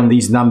eye on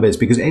these numbers,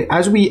 because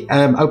as we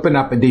open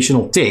up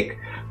additional tech,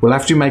 we'll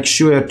have to make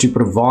sure to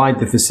provide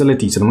the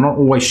facilities, and I'm not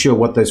always sure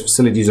what those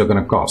facilities are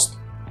going to cost.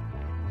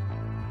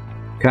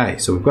 Okay,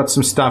 so we've got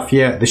some stuff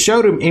here. The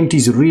showroom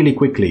empties really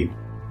quickly.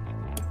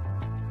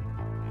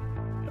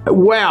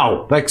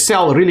 Wow, they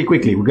sell really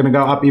quickly. We're going to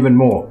go up even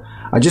more.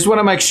 I just want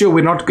to make sure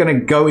we're not going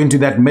to go into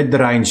that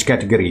mid-range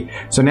category.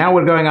 So now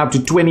we're going up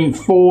to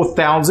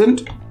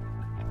 24,000.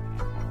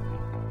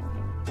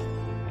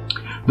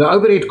 The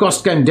overhead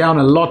cost came down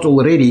a lot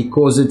already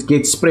because it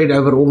gets spread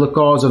over all the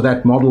cars of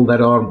that model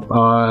that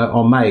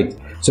are made.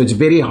 So it's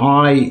very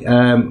high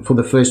for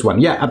the first one.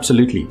 Yeah,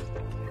 absolutely.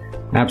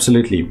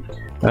 Absolutely.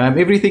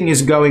 Everything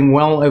is going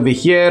well over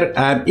here.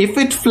 If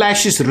it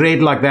flashes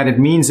red like that, it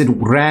means it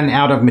ran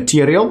out of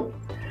material.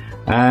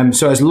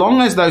 So as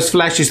long as those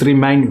flashes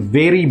remain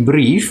very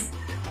brief,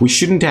 we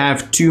shouldn't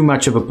have too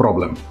much of a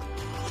problem.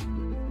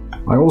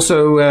 I'm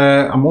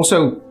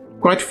also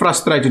quite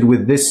frustrated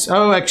with this.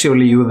 Oh,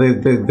 actually,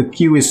 the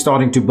queue is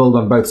starting to build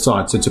on both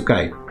sides, so it's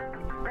okay.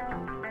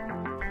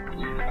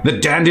 The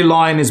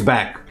dandelion is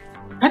back.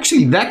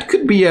 Actually, that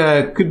could be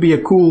a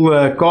cool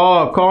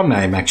car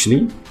name.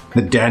 Actually,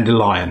 the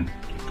dandelion.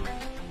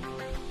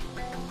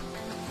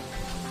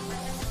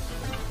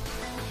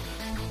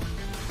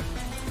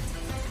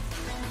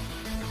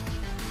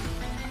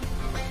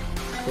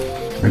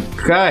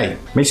 Okay,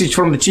 message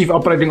from the Chief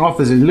Operating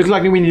Officer. It looks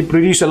like we need to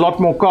produce a lot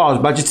more cars.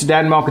 Budget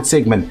sedan market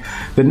segment.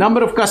 The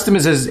number of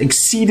customers has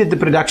exceeded the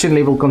production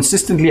level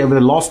consistently over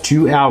the last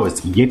 2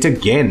 hours. Yet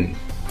again.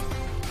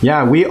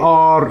 Yeah, we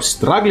are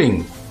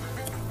struggling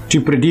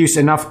to produce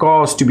enough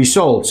cars to be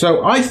sold.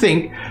 So I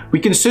think we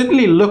can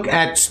certainly look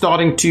at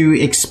starting to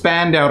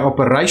expand our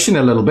operation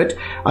a little bit.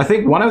 I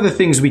think one of the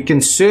things we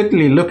can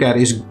certainly look at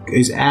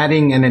is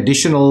adding an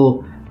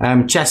additional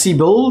chassis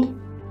build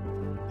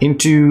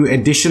into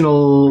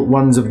additional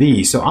ones of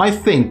these. So I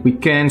think we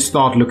can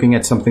start looking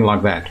at something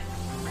like that.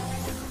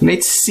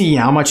 Let's see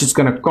how much it's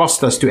going to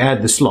cost us to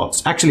add the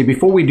slots. Actually,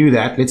 before we do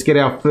that, let's get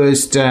our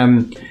first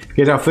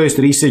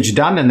research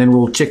done, and then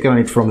we'll check on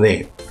it from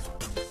there.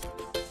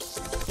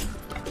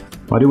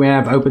 Why do we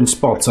have open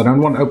spots? I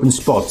don't want open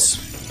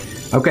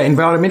spots. Okay,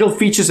 environmental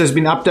features has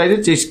been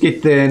updated. Let's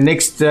get the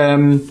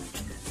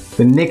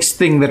next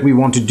thing that we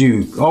want to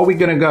do. Are we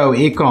going to go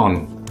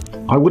aircon?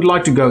 I would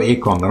like to go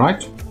aircon,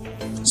 right?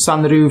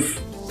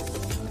 Sunroof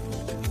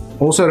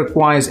also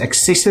requires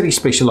accessory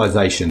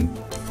specialization.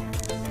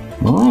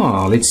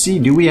 Let's see,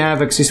 do we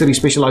have accessory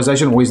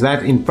specialization, or is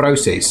that in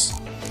process?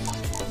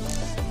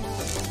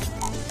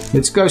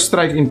 Let's go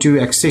straight into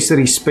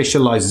accessory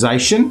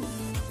specialization,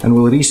 and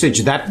we'll research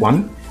that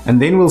one,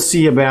 and then we'll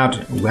see about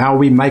how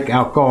we make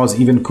our cars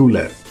even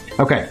cooler.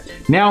 Okay,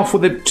 now for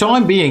the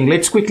time being,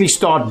 let's quickly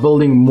start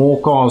building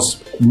more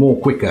cars more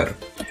quicker.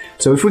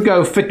 So if we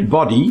go fit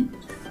body,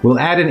 we'll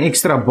add an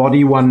extra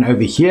body one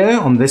over here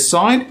on this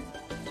side.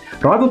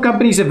 Rival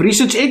companies have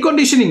researched air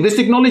conditioning. This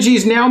technology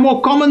is now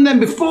more common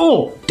than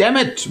before. Damn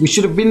it, we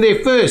should have been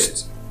there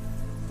first.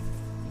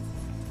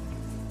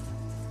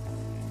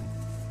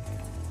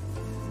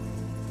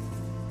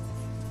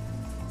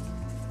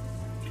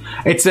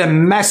 It's a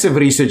massive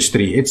research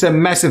tree. It's a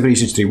massive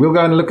research tree. We'll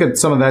go and look at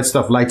some of that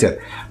stuff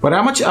later. But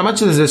how much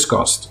does this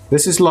cost?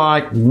 This is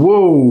like,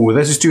 whoa,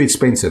 this is too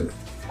expensive.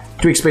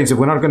 Too expensive.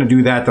 We're not going to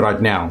do that right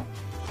now.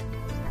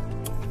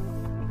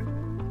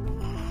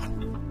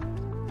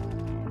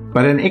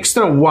 But an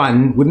extra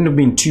one wouldn't have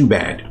been too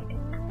bad.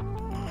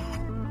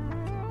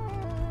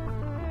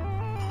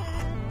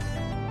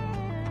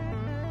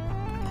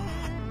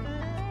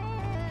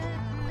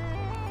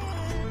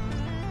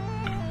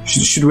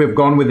 Should we have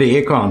gone with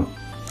the aircon?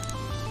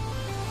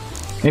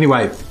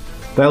 Anyway,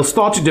 they'll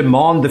start to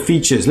demand the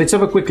features. Let's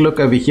have a quick look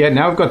over here.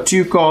 Now we've got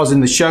 2 cars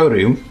in the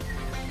showroom,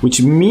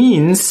 which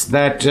means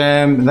that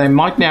they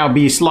might now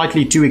be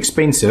slightly too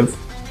expensive.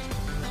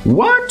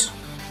 What?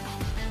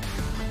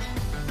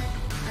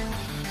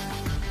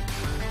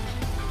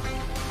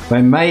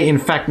 They may in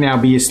fact now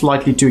be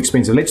slightly too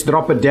expensive. Let's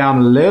drop it down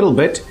a little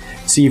bit,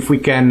 see if we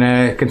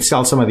can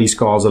sell some of these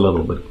cars a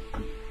little bit.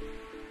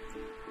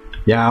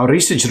 Yeah, our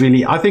research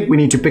really, I think we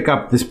need to pick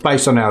up this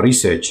pace on our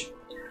research.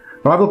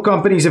 Rival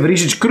companies have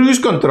researched cruise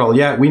control.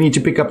 Yeah, we need to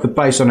pick up the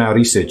pace on our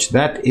research.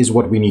 That is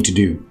what we need to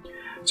do.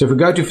 So if we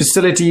go to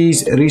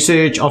facilities,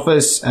 research,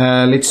 office,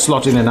 let's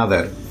slot in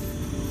another.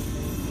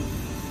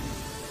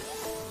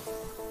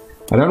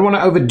 I don't want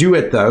to overdo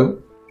it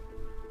though.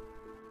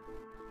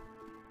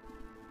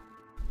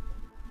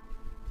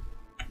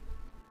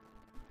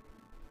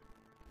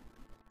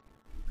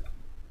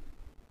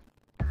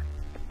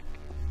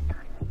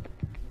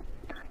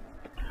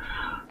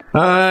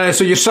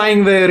 So you're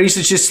saying the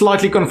research is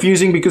slightly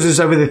confusing because it's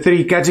over the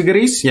 3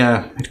 categories?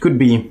 Yeah, it could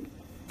be.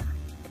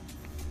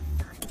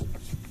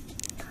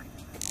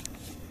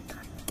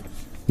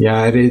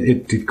 Yeah,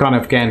 it kind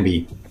of can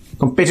be.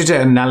 Competitor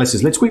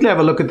analysis. Let's quickly have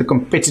a look at the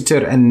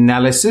competitor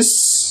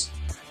analysis.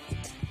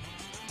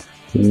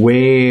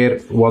 Where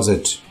was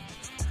it?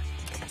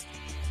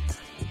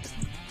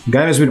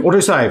 Game has been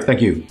autosaved.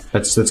 Thank you.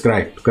 That's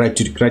great. Great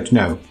to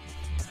know.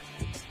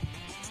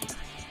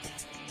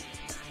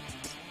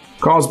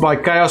 Cars by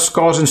Chaos,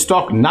 cars in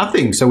stock,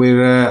 nothing. So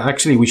we're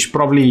actually, we should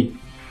probably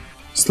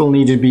still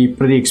need to be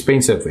pretty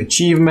expensive.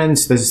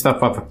 Achievements, this is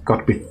stuff I've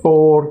got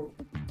before.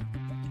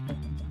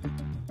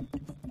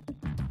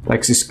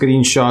 Takes a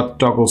screenshot,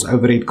 toggles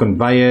overhead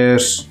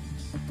conveyors.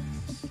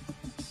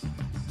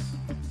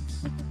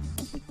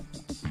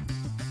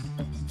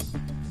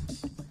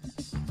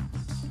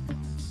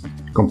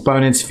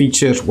 Components,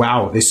 features,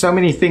 wow, there's so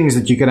many things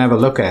that you can have a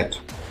look at.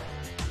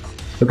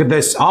 Look at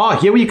this. Ah,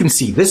 here you can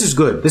see. This is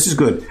good. This is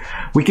good.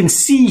 We can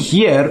see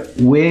here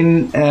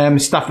when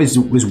stuff is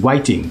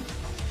waiting.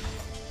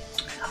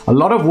 A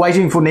lot of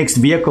waiting for next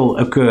vehicle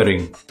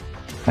occurring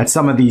at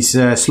some of these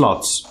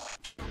slots.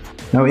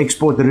 Now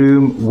export the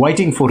room,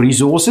 waiting for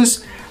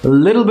resources. A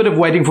little bit of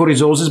waiting for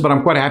resources, but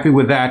I'm quite happy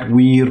with that.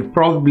 We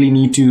probably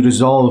need to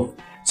resolve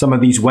some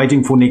of these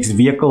waiting for next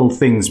vehicle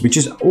things, which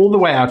is all the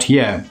way out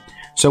here.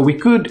 So we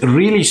could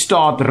really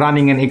start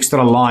running an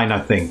extra line, I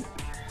think.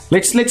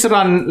 Let's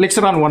run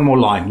one more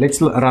line.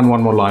 Let's run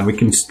one more line. We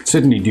can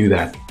certainly do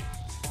that.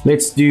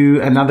 Let's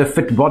do another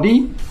fit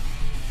body.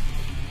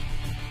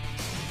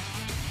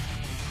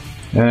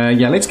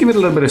 Yeah, let's give it a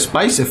little bit of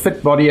space. A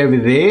fit body over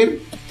there.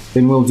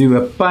 Then we'll do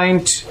a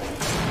paint.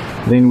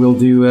 Then we'll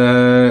do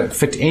a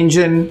fit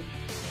engine.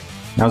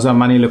 How's our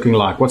money looking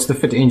like? What's the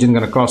fit engine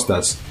going to cost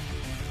us?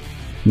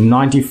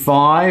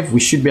 95. We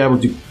should be able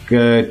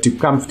to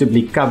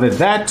comfortably cover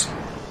that.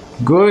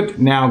 Good.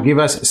 Now give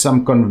us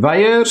some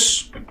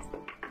conveyors.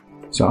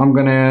 So I'm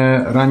going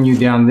to run you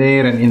down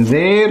there and in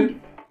there.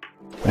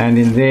 And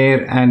in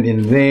there and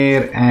in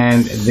there.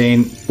 And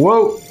then,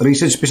 whoa,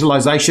 research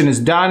specialization is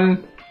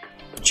done.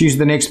 Choose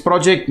the next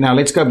project. Now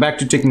let's go back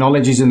to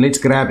technologies and let's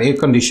grab air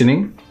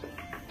conditioning.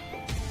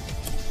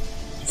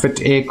 Fit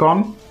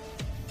aircon.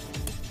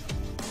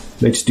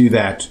 Let's do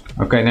that.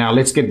 Okay, now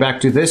let's get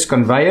back to this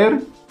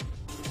conveyor.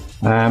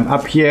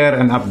 Up here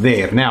and up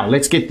there. Now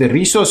let's get the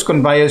resource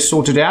conveyors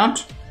sorted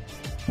out.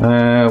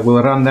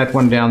 We'll run that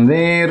one down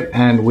there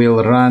and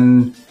we'll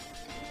run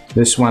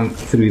this one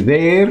through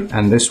there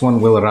and this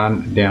one will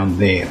run down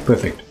there.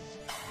 Perfect.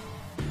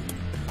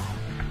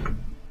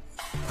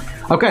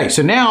 Okay,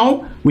 so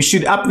now we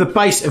should up the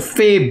pace a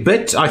fair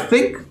bit, I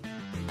think.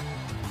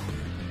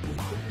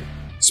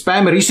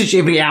 Spam research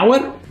every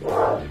hour.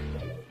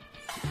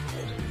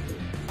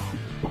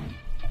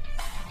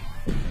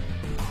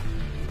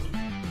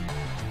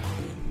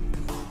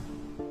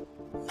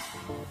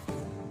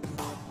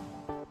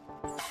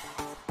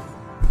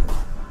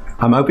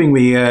 I'm hoping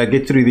we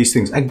get through these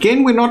things.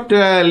 Again, we're not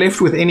left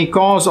with any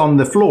cars on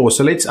the floor,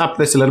 so let's up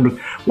this a little bit.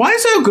 Why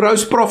is our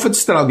gross profit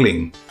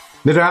struggling?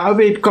 Did our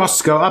overhead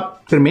costs go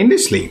up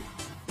tremendously?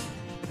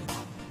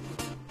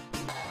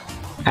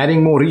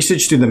 Adding more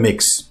research to the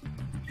mix.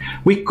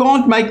 We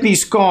can't make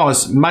these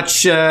cars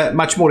much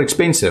more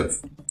expensive.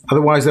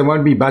 Otherwise, there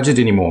won't be budget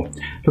anymore.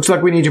 Looks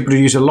like we need to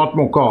produce a lot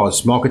more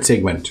cars. Market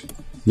segment.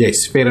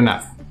 Yes, fair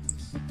enough.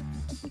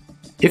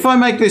 If I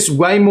make this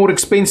way more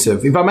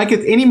expensive, if I make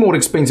it any more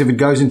expensive, it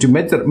goes into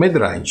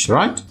mid-range,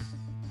 right?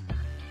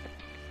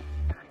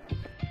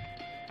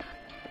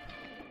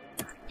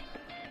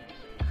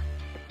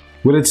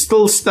 Will it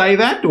still stay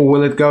that, or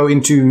will it go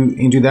into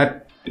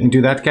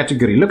that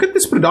category? Look at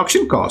this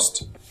production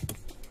cost.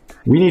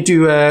 We need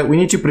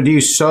to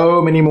produce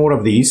so many more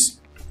of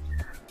these.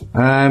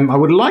 I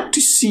would like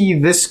to see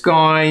this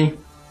guy.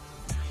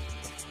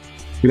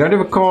 We don't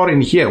have a car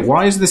in here.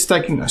 Why is this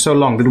taking so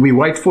long? Did we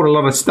wait for a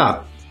lot of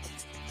stuff?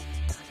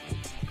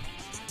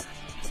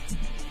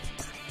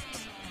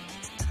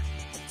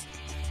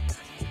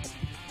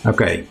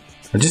 Okay,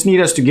 I just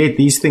need us to get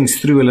these things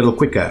through a little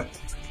quicker.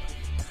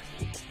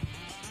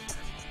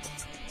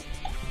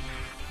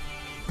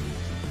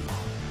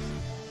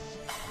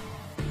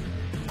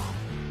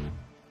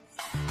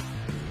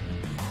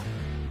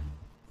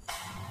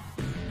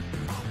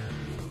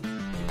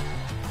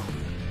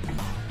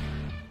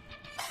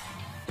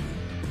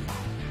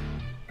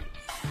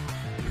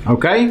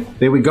 Okay,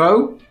 there we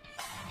go.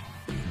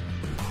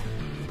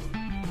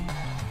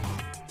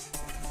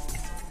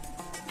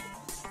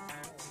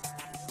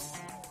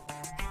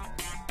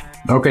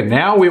 Okay,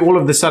 now we all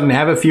of a sudden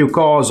have a few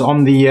cars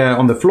on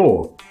the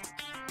floor.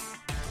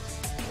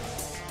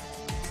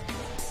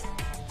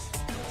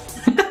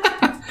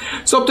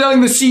 Stop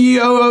telling the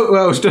CEO.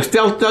 Well,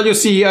 tell your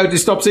CEO to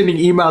stop sending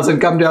emails and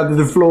come down to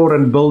the floor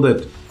and build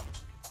it.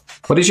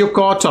 What is your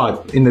car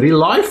type in real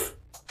life?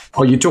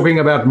 Are you talking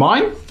about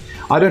mine?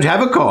 I don't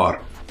have a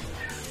car.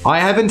 I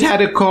haven't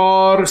had a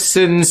car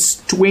since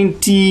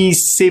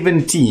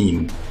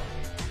 2017.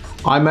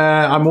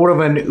 I'm more of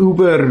an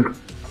Uber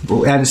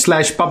and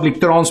 /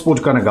 public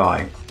transport kind of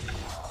guy.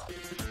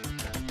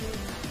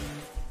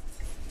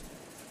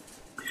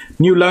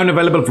 New loan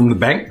available from the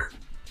bank.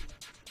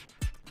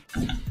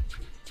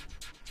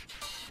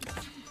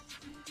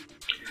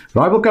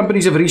 Rival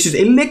companies have researched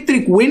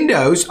electric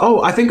windows.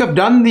 Oh, I think I've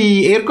done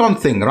the aircon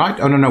thing, right?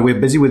 Oh, no, we're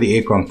busy with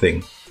the aircon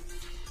thing.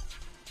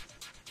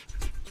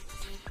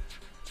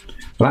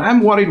 But I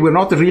am worried we're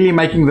not really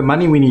making the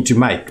money we need to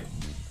make.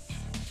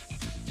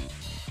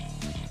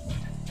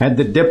 Had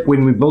the dip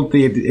when we built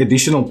the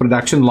additional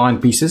production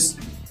line pieces.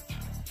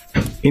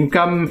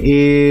 Income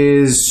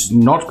is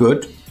not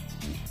good.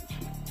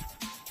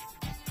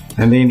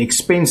 And then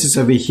expenses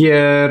over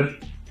here.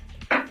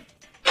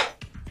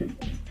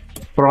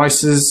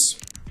 Prices.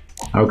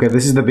 Okay,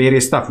 this is the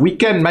various stuff. We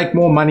can make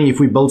more money if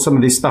we build some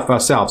of this stuff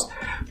ourselves.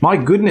 My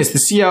goodness, the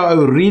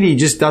COO really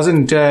just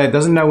doesn't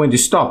know when to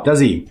stop, does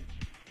he?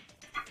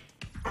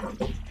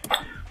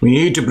 We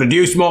need to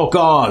produce more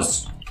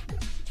cars.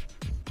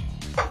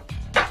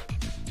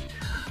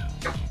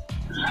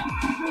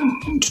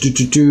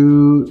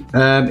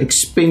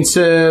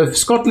 Expensive.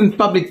 Scotland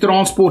public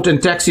transport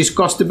and taxis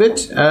cost a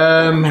bit.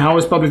 How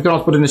is public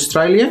transport in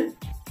Australia?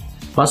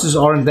 Buses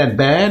aren't that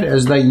bad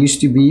as they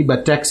used to be,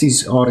 but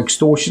taxis are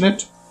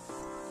extortionate.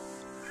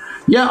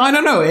 Yeah, I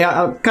don't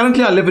know.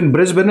 Currently, I live in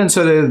Brisbane, and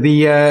so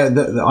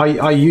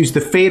I use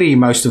the ferry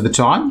most of the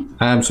time.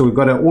 So we've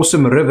got an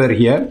awesome river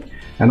here,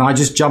 and I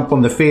just jump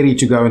on the ferry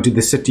to go into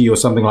the city or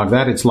something like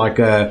that. It's like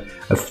a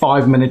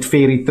 5-minute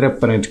ferry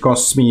trip, and it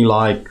costs me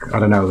like, I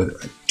don't know,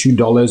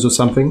 $2 or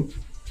something.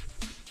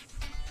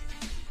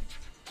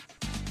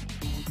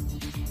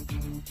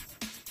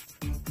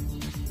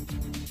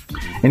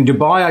 In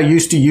Dubai, I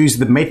used to use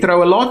the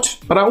metro a lot,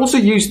 but I also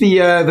use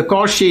the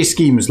car share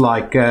schemes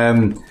like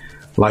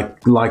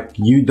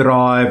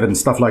U-Drive and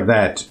stuff like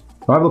that.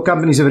 Rival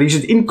companies have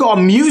reached in-car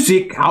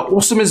music. How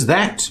awesome is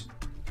that?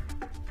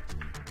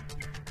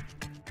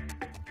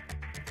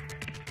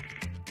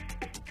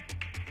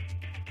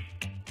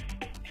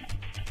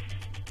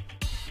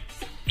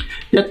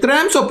 Yeah,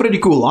 trams are pretty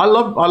cool. I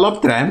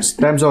love trams.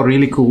 Trams are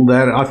really cool.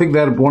 I think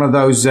they're one of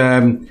those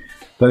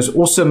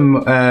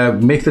awesome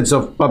methods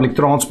of public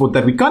transport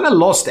that we kind of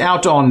lost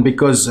out on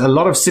because a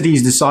lot of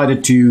cities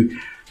decided to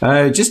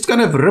just kind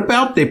of rip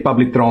out their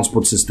public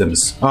transport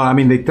systems. I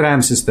mean, their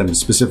tram systems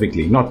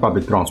specifically, not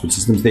public transport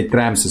systems, their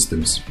tram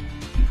systems.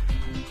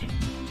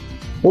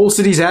 All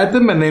cities had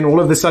them, and then all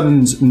of a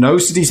sudden no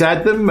cities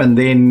had them, and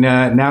then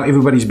now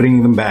everybody's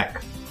bringing them back.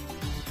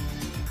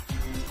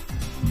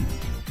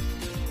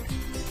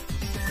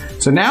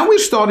 So now we're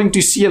starting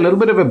to see a little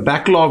bit of a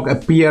backlog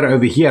appear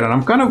over here, and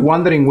I'm kind of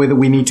wondering whether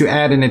we need to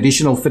add an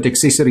additional fit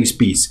accessories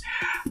piece.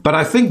 But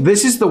I think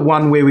this is the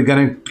one where we're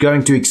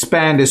going to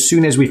expand as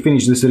soon as we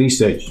finish this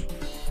research.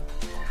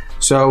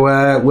 So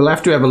we'll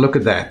have to have a look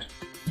at that.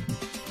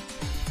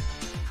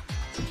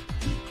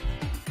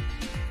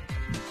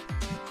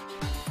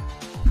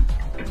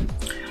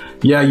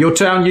 Yeah, your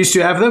town used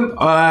to have them.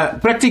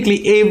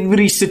 Practically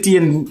every city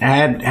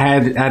had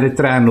a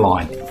tram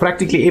line.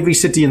 Practically every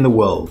city in the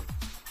world.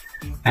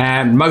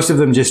 And most of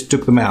them just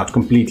took them out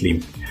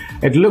completely.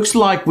 It looks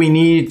like we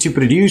need to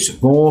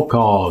produce more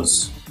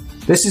cars.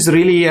 This is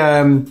really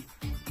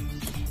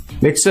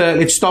let's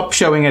stop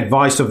showing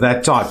advice of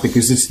that type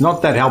because it's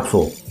not that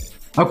helpful.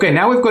 Okay,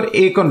 now we've got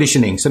air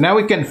conditioning. So now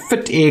we can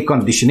fit air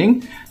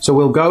conditioning. So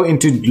we'll go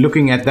into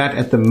looking at that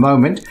at the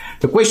moment.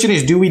 The question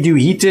is, do we do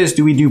heaters?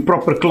 Do we do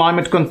proper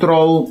climate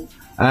control?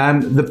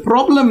 The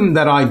problem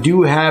that I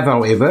do have,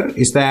 however,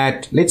 is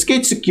that let's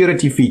get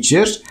security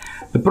features.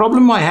 The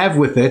problem I have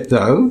with it,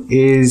 though,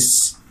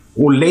 is,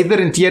 or leather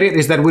interior,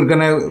 is that we're going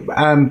to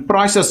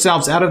price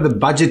ourselves out of the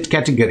budget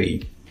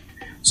category.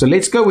 So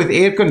let's go with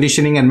air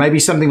conditioning and maybe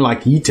something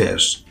like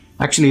heaters.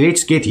 Actually,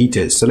 let's get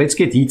heaters. So let's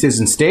get heaters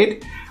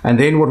instead. And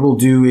then what we'll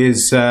do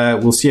is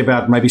we'll see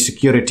about maybe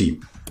security.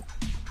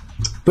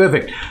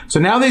 Perfect. So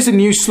now there's a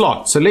new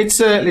slot. So let's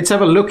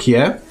have a look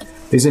here.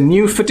 There's a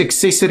new fit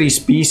accessories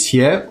piece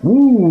here.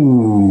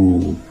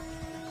 Ooh.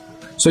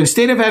 So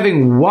instead of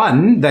having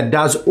one that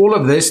does all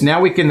of this,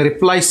 now we can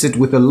replace it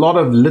with a lot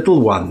of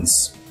little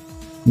ones.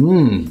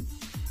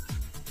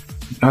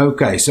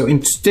 Okay, so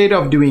instead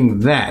of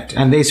doing that,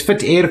 and there's fit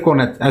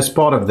aircon as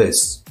part of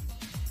this.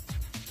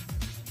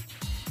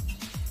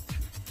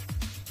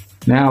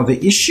 Now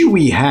the issue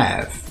we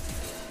have,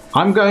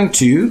 I'm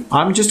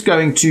just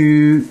going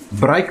to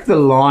break the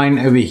line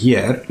over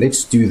here.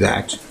 Let's do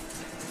that.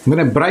 I'm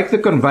going to break the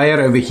conveyor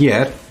over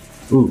here.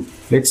 Ooh.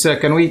 Let's,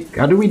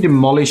 how do we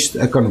demolish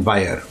a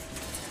conveyor?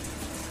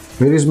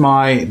 Where is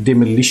my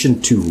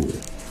demolition tool?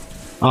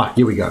 Ah,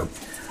 here we go.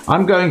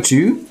 I'm going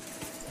to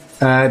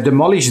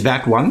demolish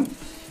that one.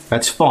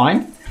 That's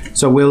fine.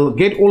 So we'll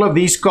get all of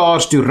these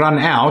cars to run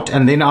out,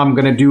 and then I'm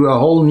going to do a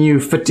whole new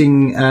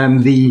fitting,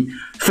 the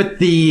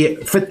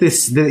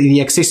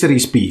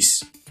accessories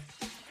piece.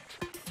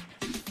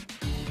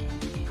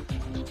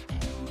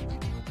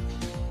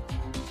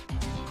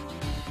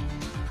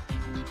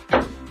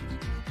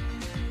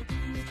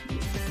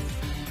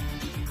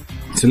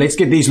 So let's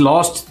get these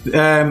last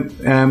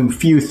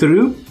few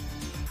through.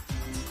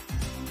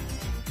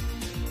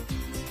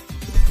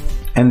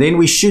 And then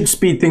we should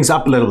speed things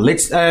up a little.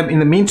 Let's, in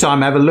the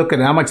meantime, have a look at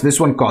how much this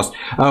one cost.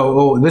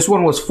 This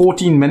one was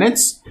 14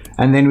 minutes.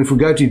 And then if we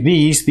go to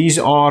these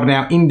are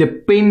now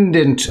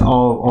independent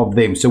of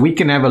them. So we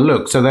can have a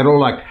look. So they're all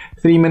like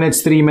 3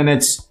 minutes, 3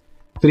 minutes,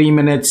 3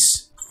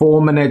 minutes,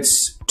 4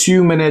 minutes,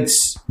 2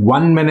 minutes,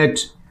 1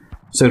 minute.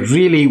 So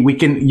really,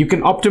 you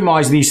can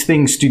optimize these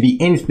things to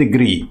the nth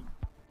degree.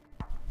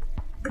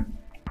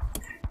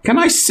 Can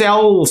I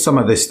sell some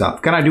of this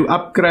stuff? Can I do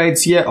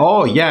upgrades here?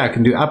 Oh yeah, I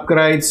can do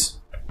upgrades.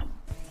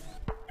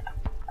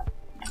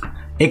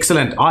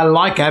 Excellent. I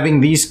like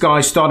having these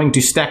guys starting to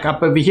stack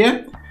up over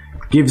here.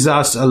 Gives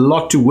us a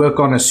lot to work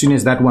on as soon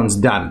as that one's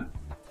done.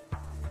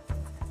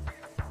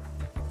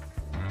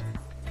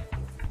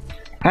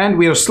 And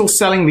we are still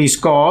selling these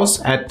cars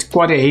at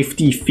quite a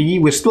hefty fee.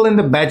 We're still in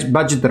the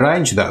budget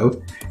range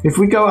though. If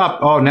we go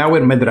up, oh, now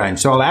we're mid-range.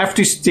 So I'll have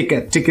to stick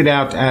it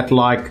out at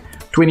like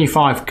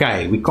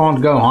 25k. We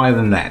can't go higher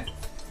than that.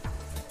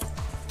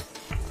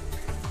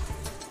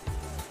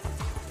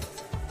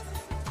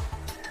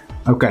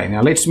 Okay,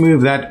 now let's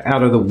move that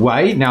out of the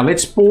way. Now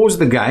let's pause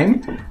the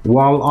game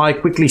while I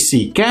quickly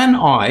see.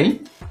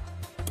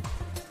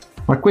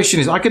 My question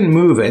is, I can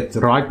move it,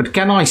 right? But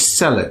can I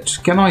sell it?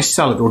 Can I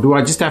sell it, or do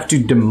I just have to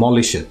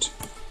demolish it?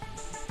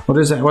 What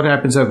is that? What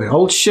happens over here?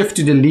 Hold shift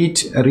to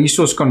delete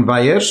resource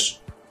conveyors.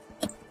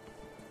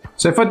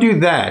 So if I do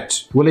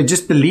that, will it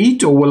just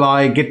delete, or will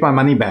I get my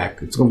money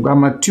back?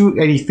 I'm at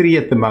 283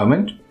 at the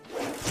moment.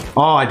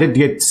 Oh, I did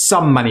get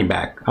some money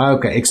back.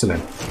 Okay,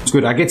 excellent. It's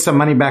good. I get some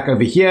money back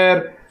over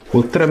here.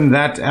 We'll trim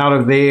that out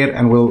of there,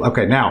 and we'll...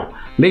 Okay, now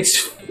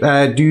let's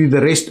do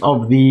the rest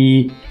of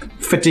the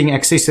fitting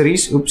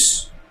accessories.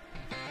 Oops.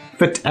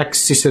 Fit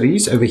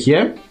accessories over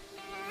here.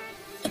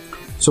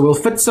 So we'll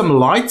fit some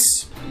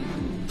lights.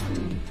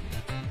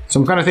 So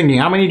I'm kind of thinking,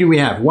 how many do we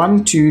have?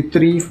 1, 2,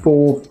 3,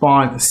 4,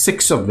 5,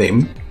 6 of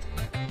them.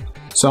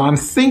 So I'm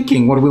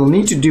thinking what we'll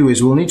need to do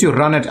is we'll need to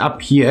run it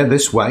up here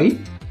this way.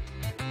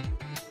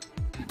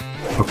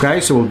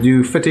 Okay, so we'll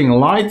do fitting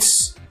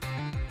lights.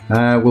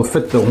 We'll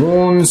fit the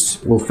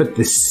horns. We'll fit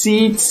the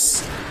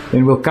seats.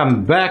 Then we'll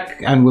come back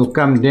and we'll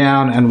come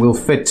down and we'll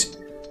fit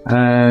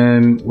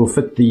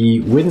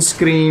the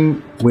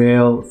windscreen.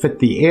 We'll fit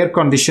the air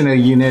conditioner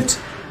unit.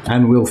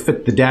 And we'll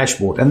fit the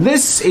dashboard. And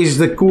this is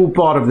the cool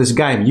part of this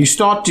game. You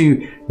start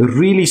to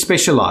really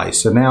specialize.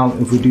 So now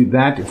if we do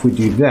that,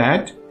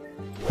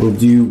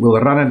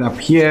 we'll run it up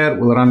here,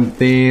 we'll run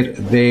it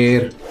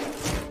there,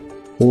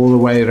 all the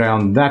way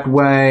around that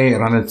way,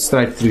 run it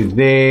straight through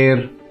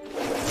there.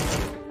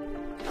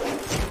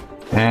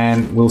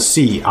 And we'll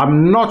see.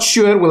 I'm not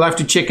sure, we'll have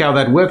to check how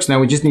that works. Now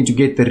we just need to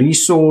get the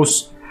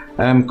resource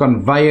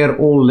conveyor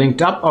all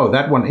linked up. Oh,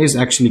 that one is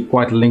actually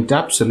quite linked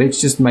up. So let's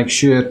just make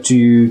sure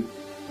to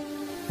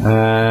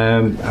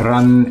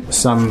run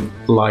some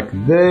like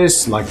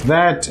this, like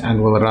that,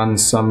 and we'll run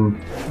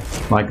some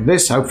like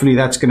this. Hopefully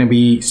that's going to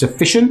be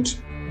sufficient.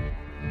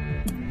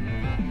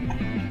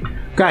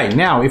 Okay,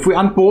 now if we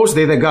unpause,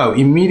 there they go.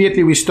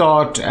 Immediately we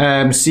start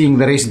seeing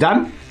the rest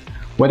done.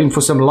 Waiting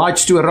for some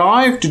lights to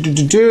arrive.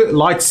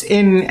 Lights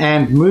in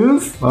and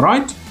move. All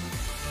right.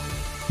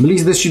 At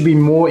least this should be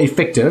more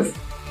effective.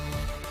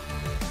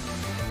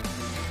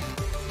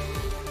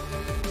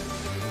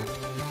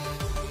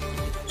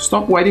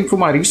 Stop waiting for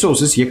my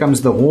resources. Here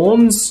comes the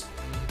horns.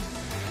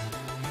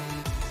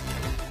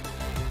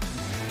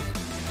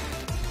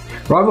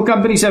 Rival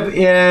companies have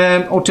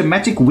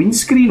automatic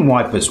windscreen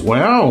wipers.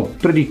 Wow,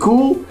 pretty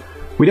cool.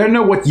 We don't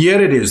know what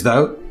year it is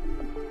though.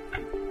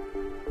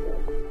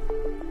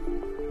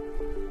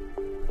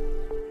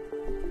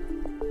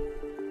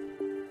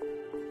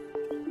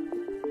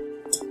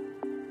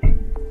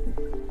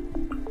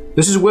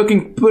 This is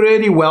working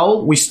pretty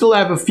well. We still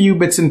have a few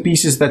bits and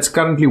pieces that's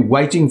currently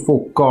waiting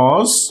for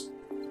cars,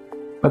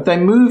 but they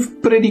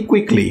move pretty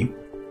quickly.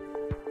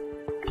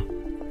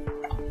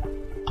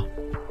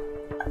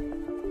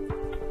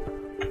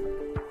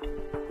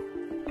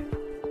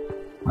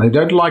 I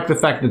don't like the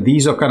fact that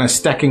these are kind of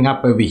stacking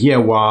up over here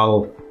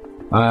while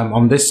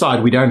on this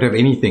side we don't have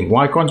anything.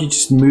 Why can't you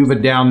just move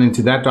it down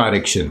into that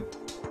direction?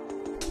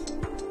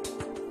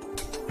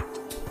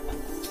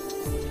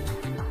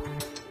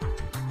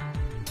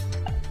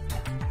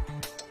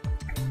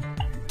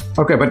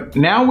 Okay, but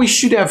now we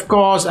should have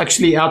cars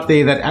actually out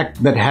there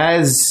that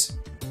has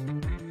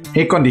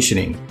air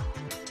conditioning.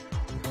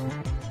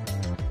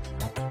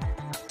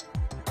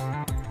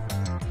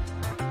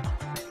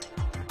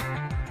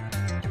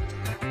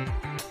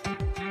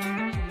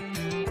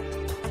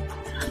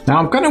 Now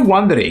I'm kind of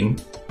wondering,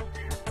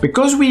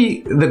 because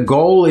the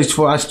goal is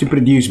for us to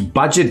produce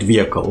budget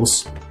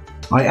vehicles,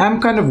 I am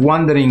kind of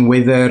wondering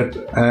whether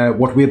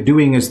what we're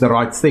doing is the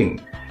right thing.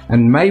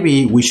 And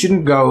maybe we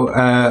shouldn't go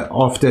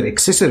after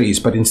accessories,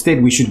 but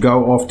instead we should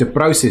go after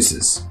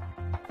processes.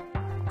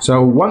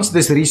 So once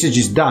this research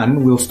is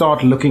done, we'll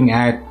start looking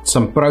at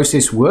some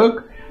process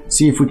work,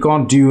 see if we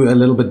can't do a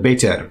little bit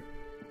better.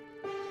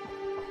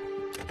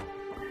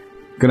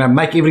 Gonna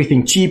make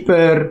everything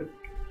cheaper,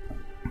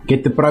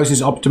 get the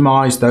process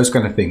optimized, those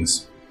kind of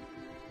things.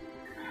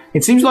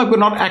 It seems like we're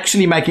not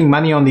actually making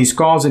money on these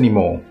cars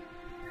anymore.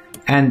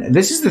 And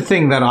this is the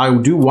thing that I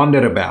do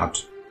wonder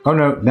about. Oh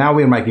no, now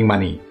we're making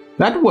money.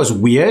 That was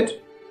weird.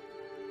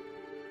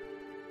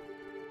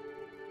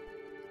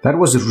 That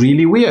was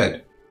really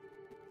weird.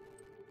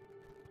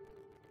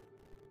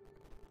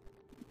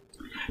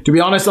 To be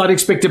honest, I'd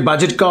expect a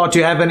budget car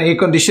to have an air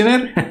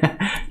conditioner.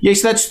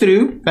 Yes, that's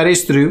true. That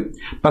is true.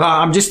 But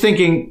I'm just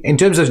thinking, in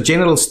terms of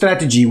general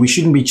strategy, we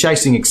shouldn't be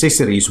chasing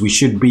accessories. We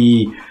should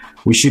be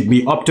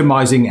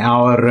optimizing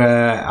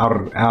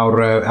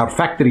our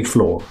factory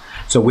floor.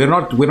 So we're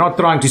not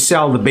trying to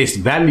sell the best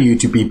value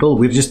to people.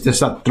 We're just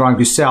trying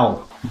to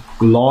sell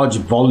large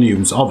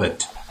volumes of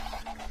it.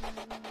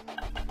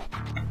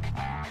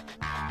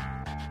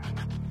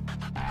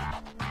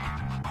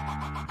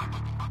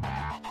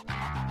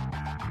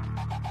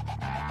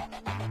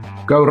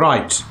 Go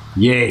right.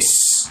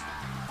 Yes.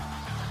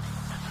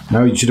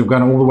 No, you should have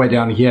gone all the way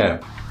down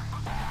here.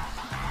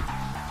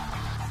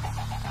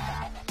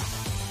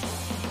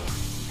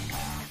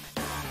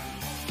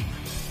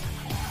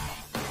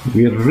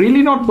 We're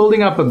really not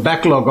building up a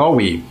backlog, are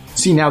we?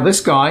 See, now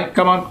this guy,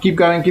 come on, keep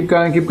going, keep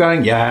going, keep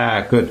going.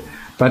 Yeah, good.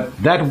 But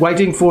that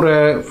waiting for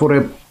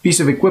a piece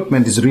of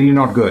equipment is really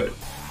not good.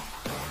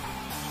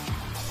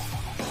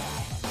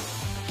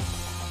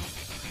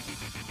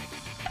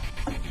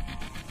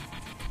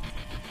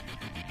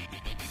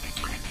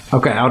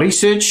 Okay, our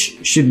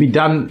research should be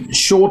done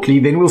shortly.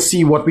 Then we'll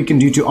see what we can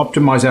do to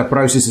optimize our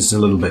processes a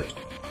little bit.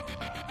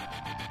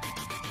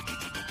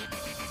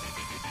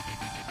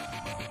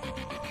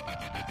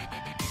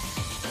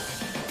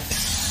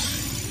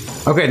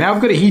 Okay, now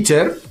I've got a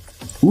heater.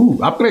 Ooh,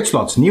 upgrade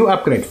slots, new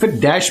upgrade,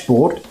 fit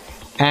dashboard,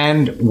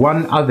 and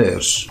one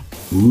others.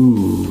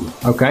 Ooh,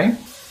 okay.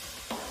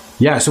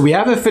 Yeah, so we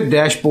have a fit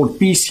dashboard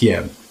piece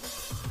here.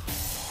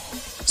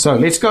 So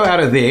let's go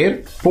out of there,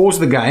 pause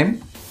the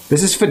game.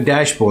 This is fit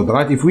dashboard,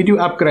 right? If we do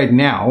upgrade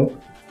now,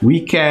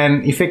 we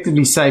can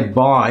effectively say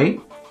buy.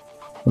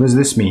 What does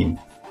this mean?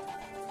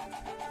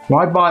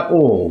 Why buy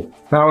all?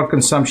 Power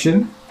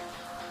consumption.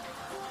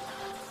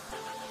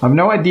 I have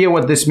no idea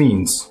what this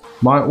means.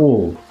 Buy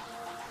all.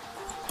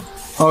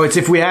 Oh, it's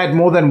if we had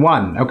more than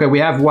one. Okay, we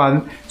have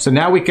one. So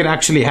now we can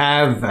actually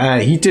have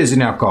heaters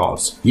in our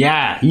cars.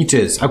 Yeah,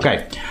 heaters.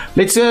 Okay,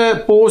 let's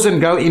pause and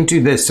go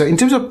into this. So in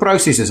terms of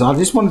processes, I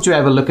just wanted to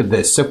have a look at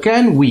this. So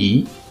can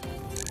we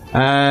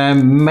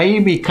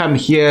maybe come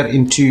here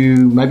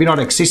into, maybe not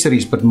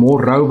accessories, but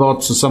more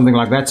robots or something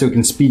like that so we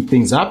can speed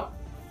things up?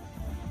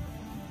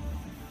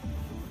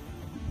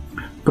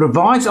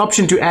 Provides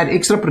option to add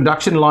extra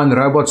production line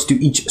robots to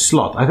each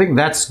slot. I think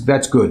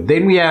that's good.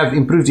 Then we have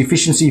improved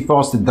efficiency,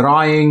 faster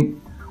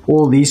drying,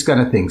 all these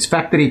kind of things.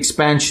 Factory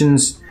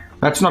expansions.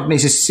 That's not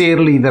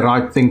necessarily the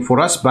right thing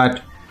for us,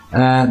 but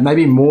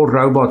maybe more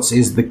robots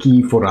is the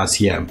key for us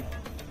here.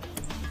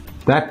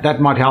 That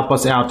might help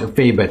us out a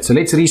fair bit. So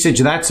let's research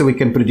that so we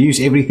can produce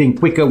everything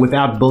quicker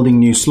without building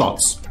new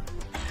slots.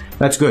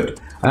 That's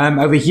good.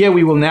 Over here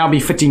we will now be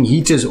fitting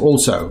heaters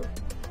also.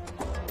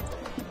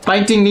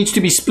 Painting needs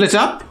to be split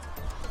up.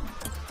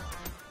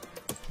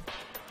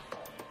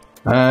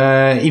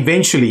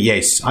 Eventually,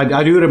 yes.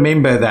 I do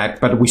remember that,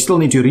 but we still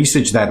need to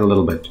research that a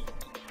little bit.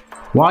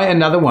 Why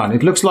another one?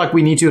 It looks like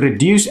we need to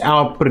reduce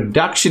our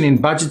production in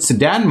budget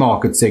sedan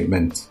market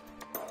segment.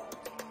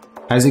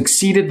 Has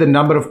exceeded the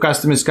number of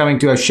customers coming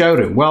to our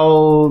showroom.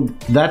 Well,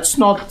 that's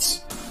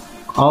not...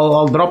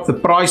 I'll drop the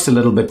price a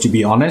little bit, to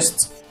be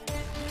honest.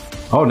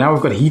 Oh, now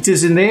we've got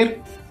heaters in there.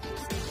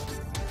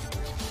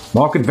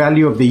 Market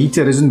value of the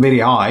heater isn't very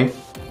high,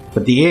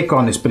 but the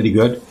aircon is pretty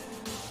good.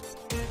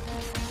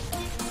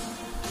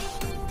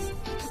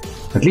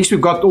 At least we've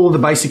got all the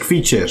basic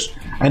features.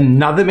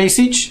 Another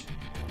message?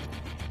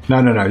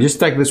 No, just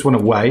take this one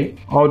away.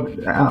 Oh,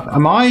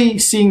 am I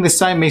seeing the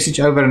same message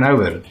over and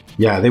over?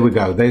 Yeah, there we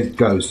go. There it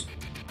goes.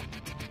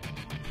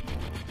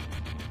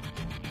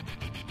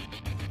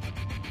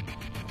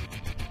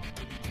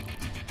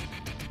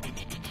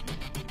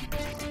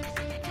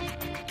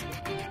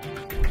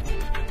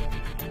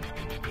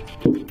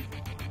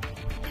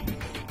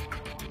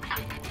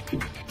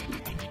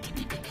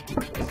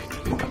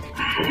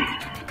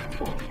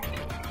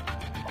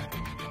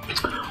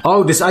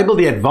 Oh, disable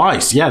the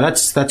advice. Yeah,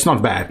 that's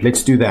not bad.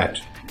 Let's do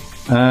that.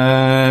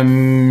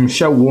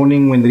 Show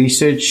warning when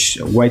research.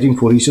 Waiting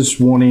for research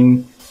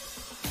warning.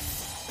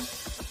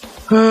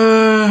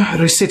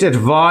 Reset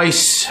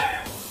advice.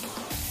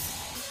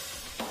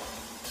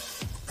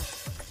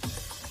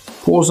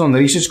 Pause on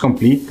research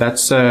complete.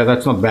 That's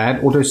not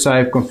bad.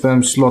 Autosave,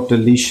 confirm slot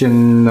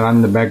deletion,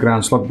 run the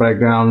background, slot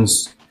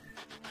backgrounds.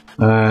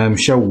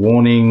 Show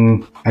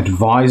warning.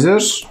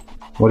 Advisors.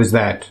 What is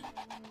that?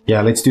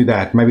 Yeah, let's do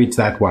that. Maybe it's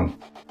that one.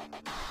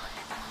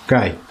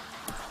 Okay,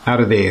 out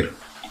of there.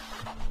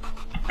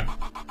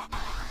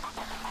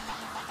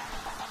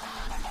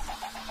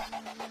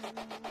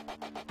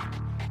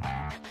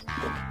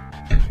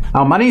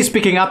 Our money is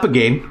picking up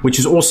again, which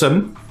is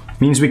awesome.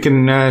 Means we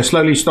can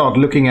slowly start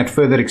looking at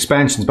further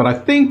expansions. But I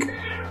think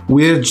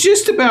we're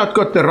just about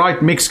got the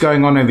right mix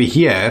going on over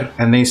here.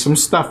 And there's some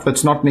stuff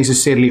that's not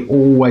necessarily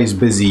always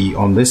busy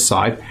on this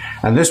side.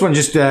 And this one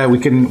just, we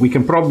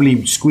can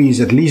probably squeeze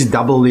at least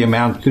double the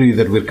amount through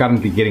that we're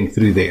currently getting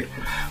through there.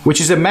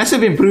 Which is a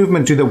massive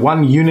improvement to the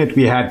one unit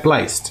we had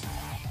placed.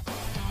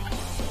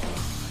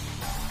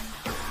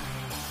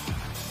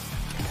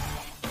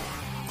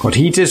 Got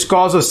heaters,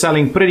 cars are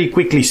selling pretty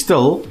quickly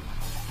still.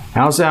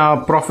 How's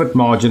our profit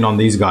margin on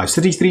these guys?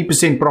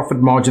 33% profit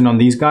margin on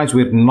these guys.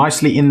 We're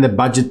nicely in the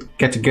budget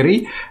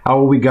category. How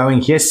are we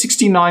going here?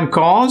 69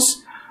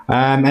 cars.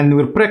 And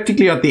we're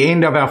practically at the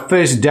end of our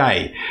first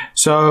day.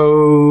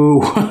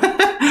 So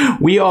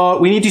we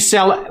need to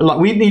sell,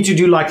 we need to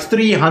do like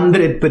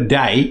 300 per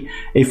day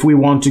if we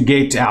want to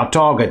get our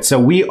target. So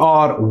we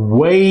are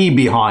way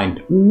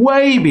behind,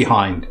 way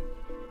behind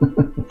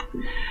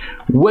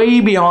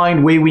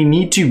where we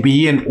need to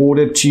be in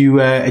order to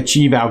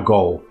achieve our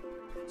goal.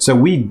 So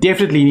we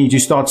definitely need to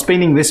start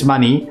spending this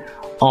money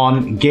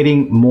on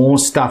getting more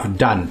stuff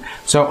done.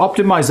 So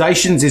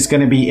optimizations is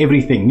going to be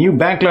everything. New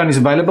bank loan is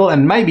available,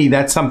 and maybe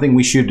that's something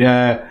we should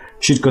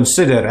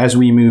consider as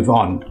we move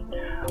on.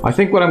 I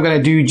think what I'm going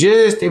to do,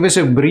 just ever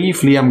so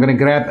briefly, I'm going to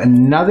grab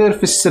another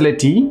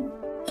facility,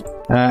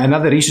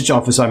 another research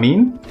office, I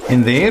mean,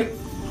 in there,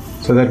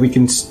 so that we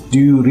can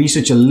do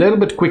research a little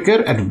bit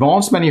quicker.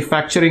 Advanced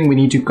manufacturing, we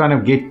need to kind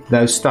of get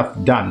those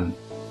stuff done.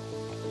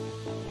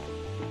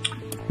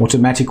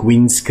 Automatic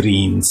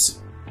windscreens.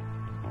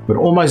 We're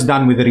almost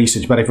done with the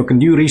research, but if we can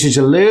do research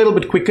a little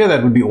bit quicker,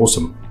 that would be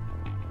awesome.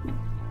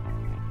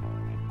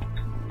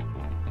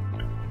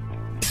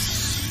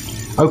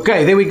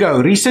 Okay, there we go.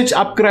 Research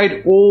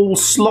upgrade all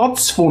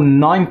slots for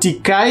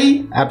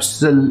 90k.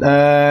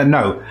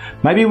 No,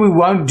 maybe we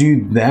won't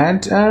do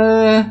that.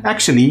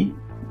 Actually,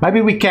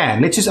 maybe we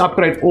can. Let's just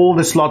upgrade all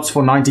the slots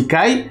for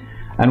 90k,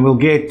 and we'll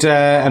get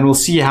and we'll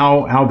see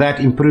how that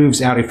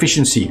improves our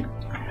efficiency.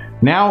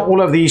 Now all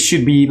of these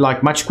should be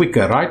like much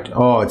quicker, right?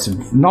 Oh, it's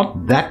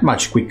not that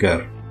much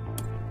quicker.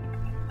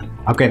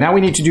 Okay, now we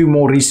need to do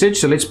more research,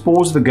 so let's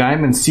pause the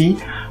game and see.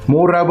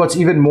 More robots,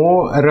 even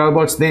more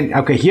robots. Then,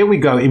 okay, here we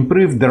go.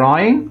 Improved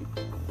drying.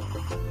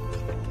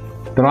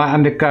 Dry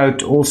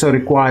undercoat also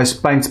requires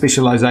paint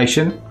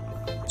specialization.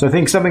 So I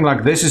think something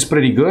like this is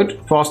pretty good.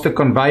 Faster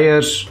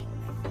conveyors.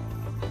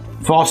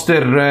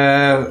 Faster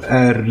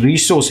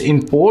resource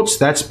imports.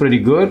 That's pretty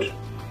good.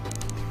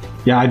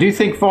 Yeah, I do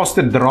think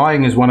faster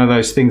drying is one of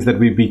those things that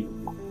would be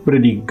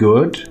pretty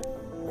good.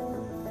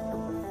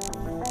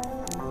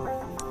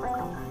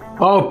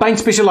 Oh, paint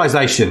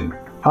specialization.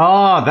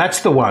 Ah, that's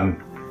the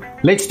one.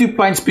 Let's do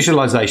paint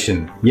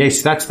specialization.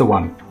 Yes, that's the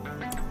one.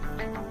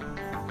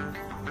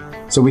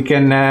 So we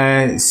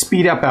can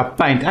speed up our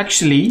paint.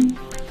 Actually,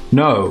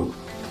 no.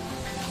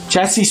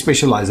 Chassis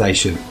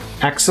specialization.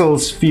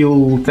 Axles,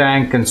 fuel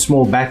tank, and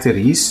small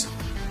batteries.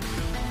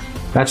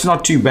 That's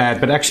not too bad,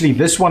 but actually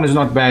this one is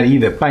not bad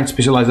either. Paint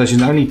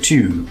specialization, only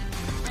 2.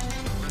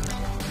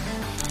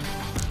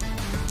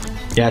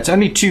 Yeah, it's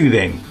only 2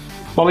 then.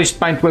 Polished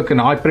paintwork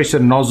and high pressure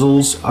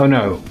nozzles. Oh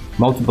no,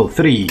 multiple,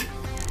 3.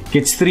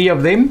 Gets 3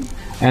 of them,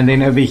 and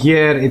then over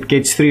here it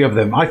gets 3 of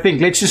them. I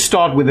think let's just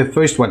start with the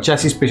first one,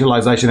 chassis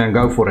specialization, and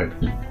go for it.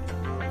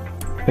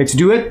 Let's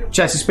do it.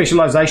 Chassis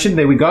specialization,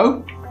 there we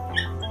go.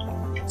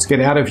 Let's get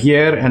out of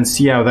here and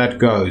see how that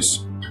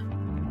goes.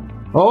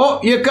 Oh,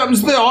 here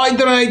comes the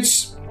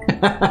hydrates.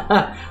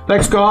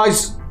 Thanks,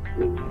 guys.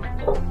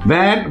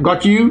 Van,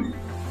 got you.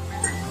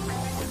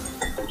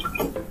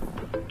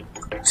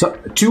 So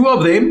 2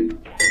 of them.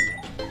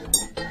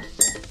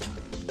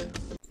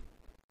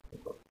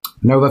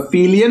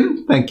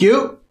 Novaphilian, thank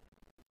you.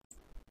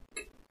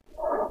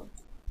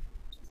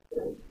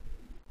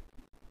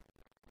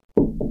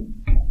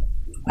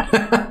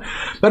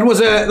 That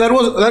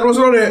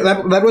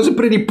was a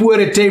pretty poor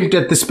attempt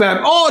at the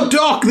spam. Oh,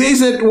 Doc,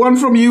 there's one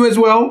from you as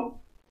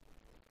well.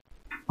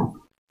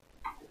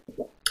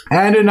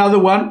 And another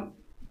one.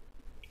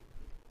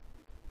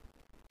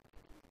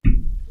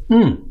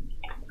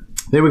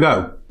 There we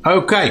go.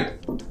 Okay.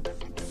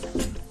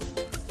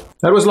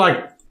 That was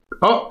like,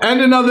 oh, and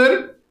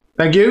another.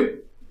 Thank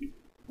you.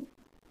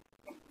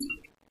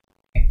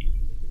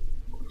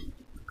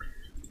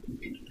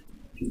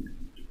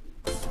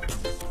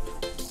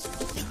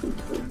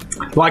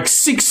 Like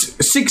six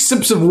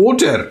sips of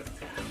water.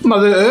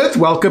 Mother Earth,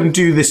 welcome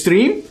to the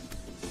stream.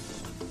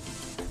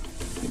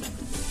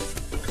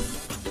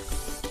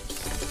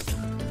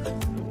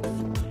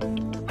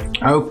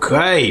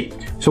 Okay,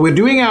 so we're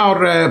doing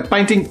our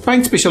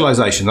paint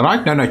specialization,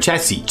 right? No,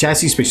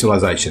 chassis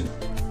specialization.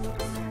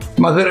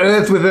 Mother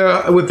Earth with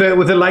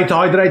a light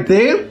hydrate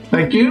there.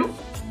 Thank you.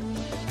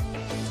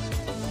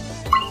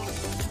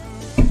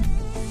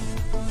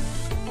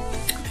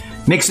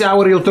 Next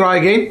hour he'll try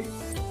again.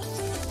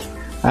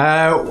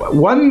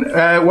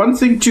 One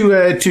thing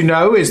to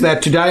know is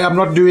that today I'm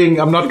not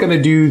going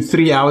to do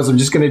 3 hours. I'm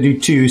just going to do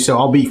 2. So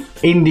I'll be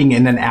ending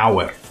in an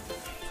hour.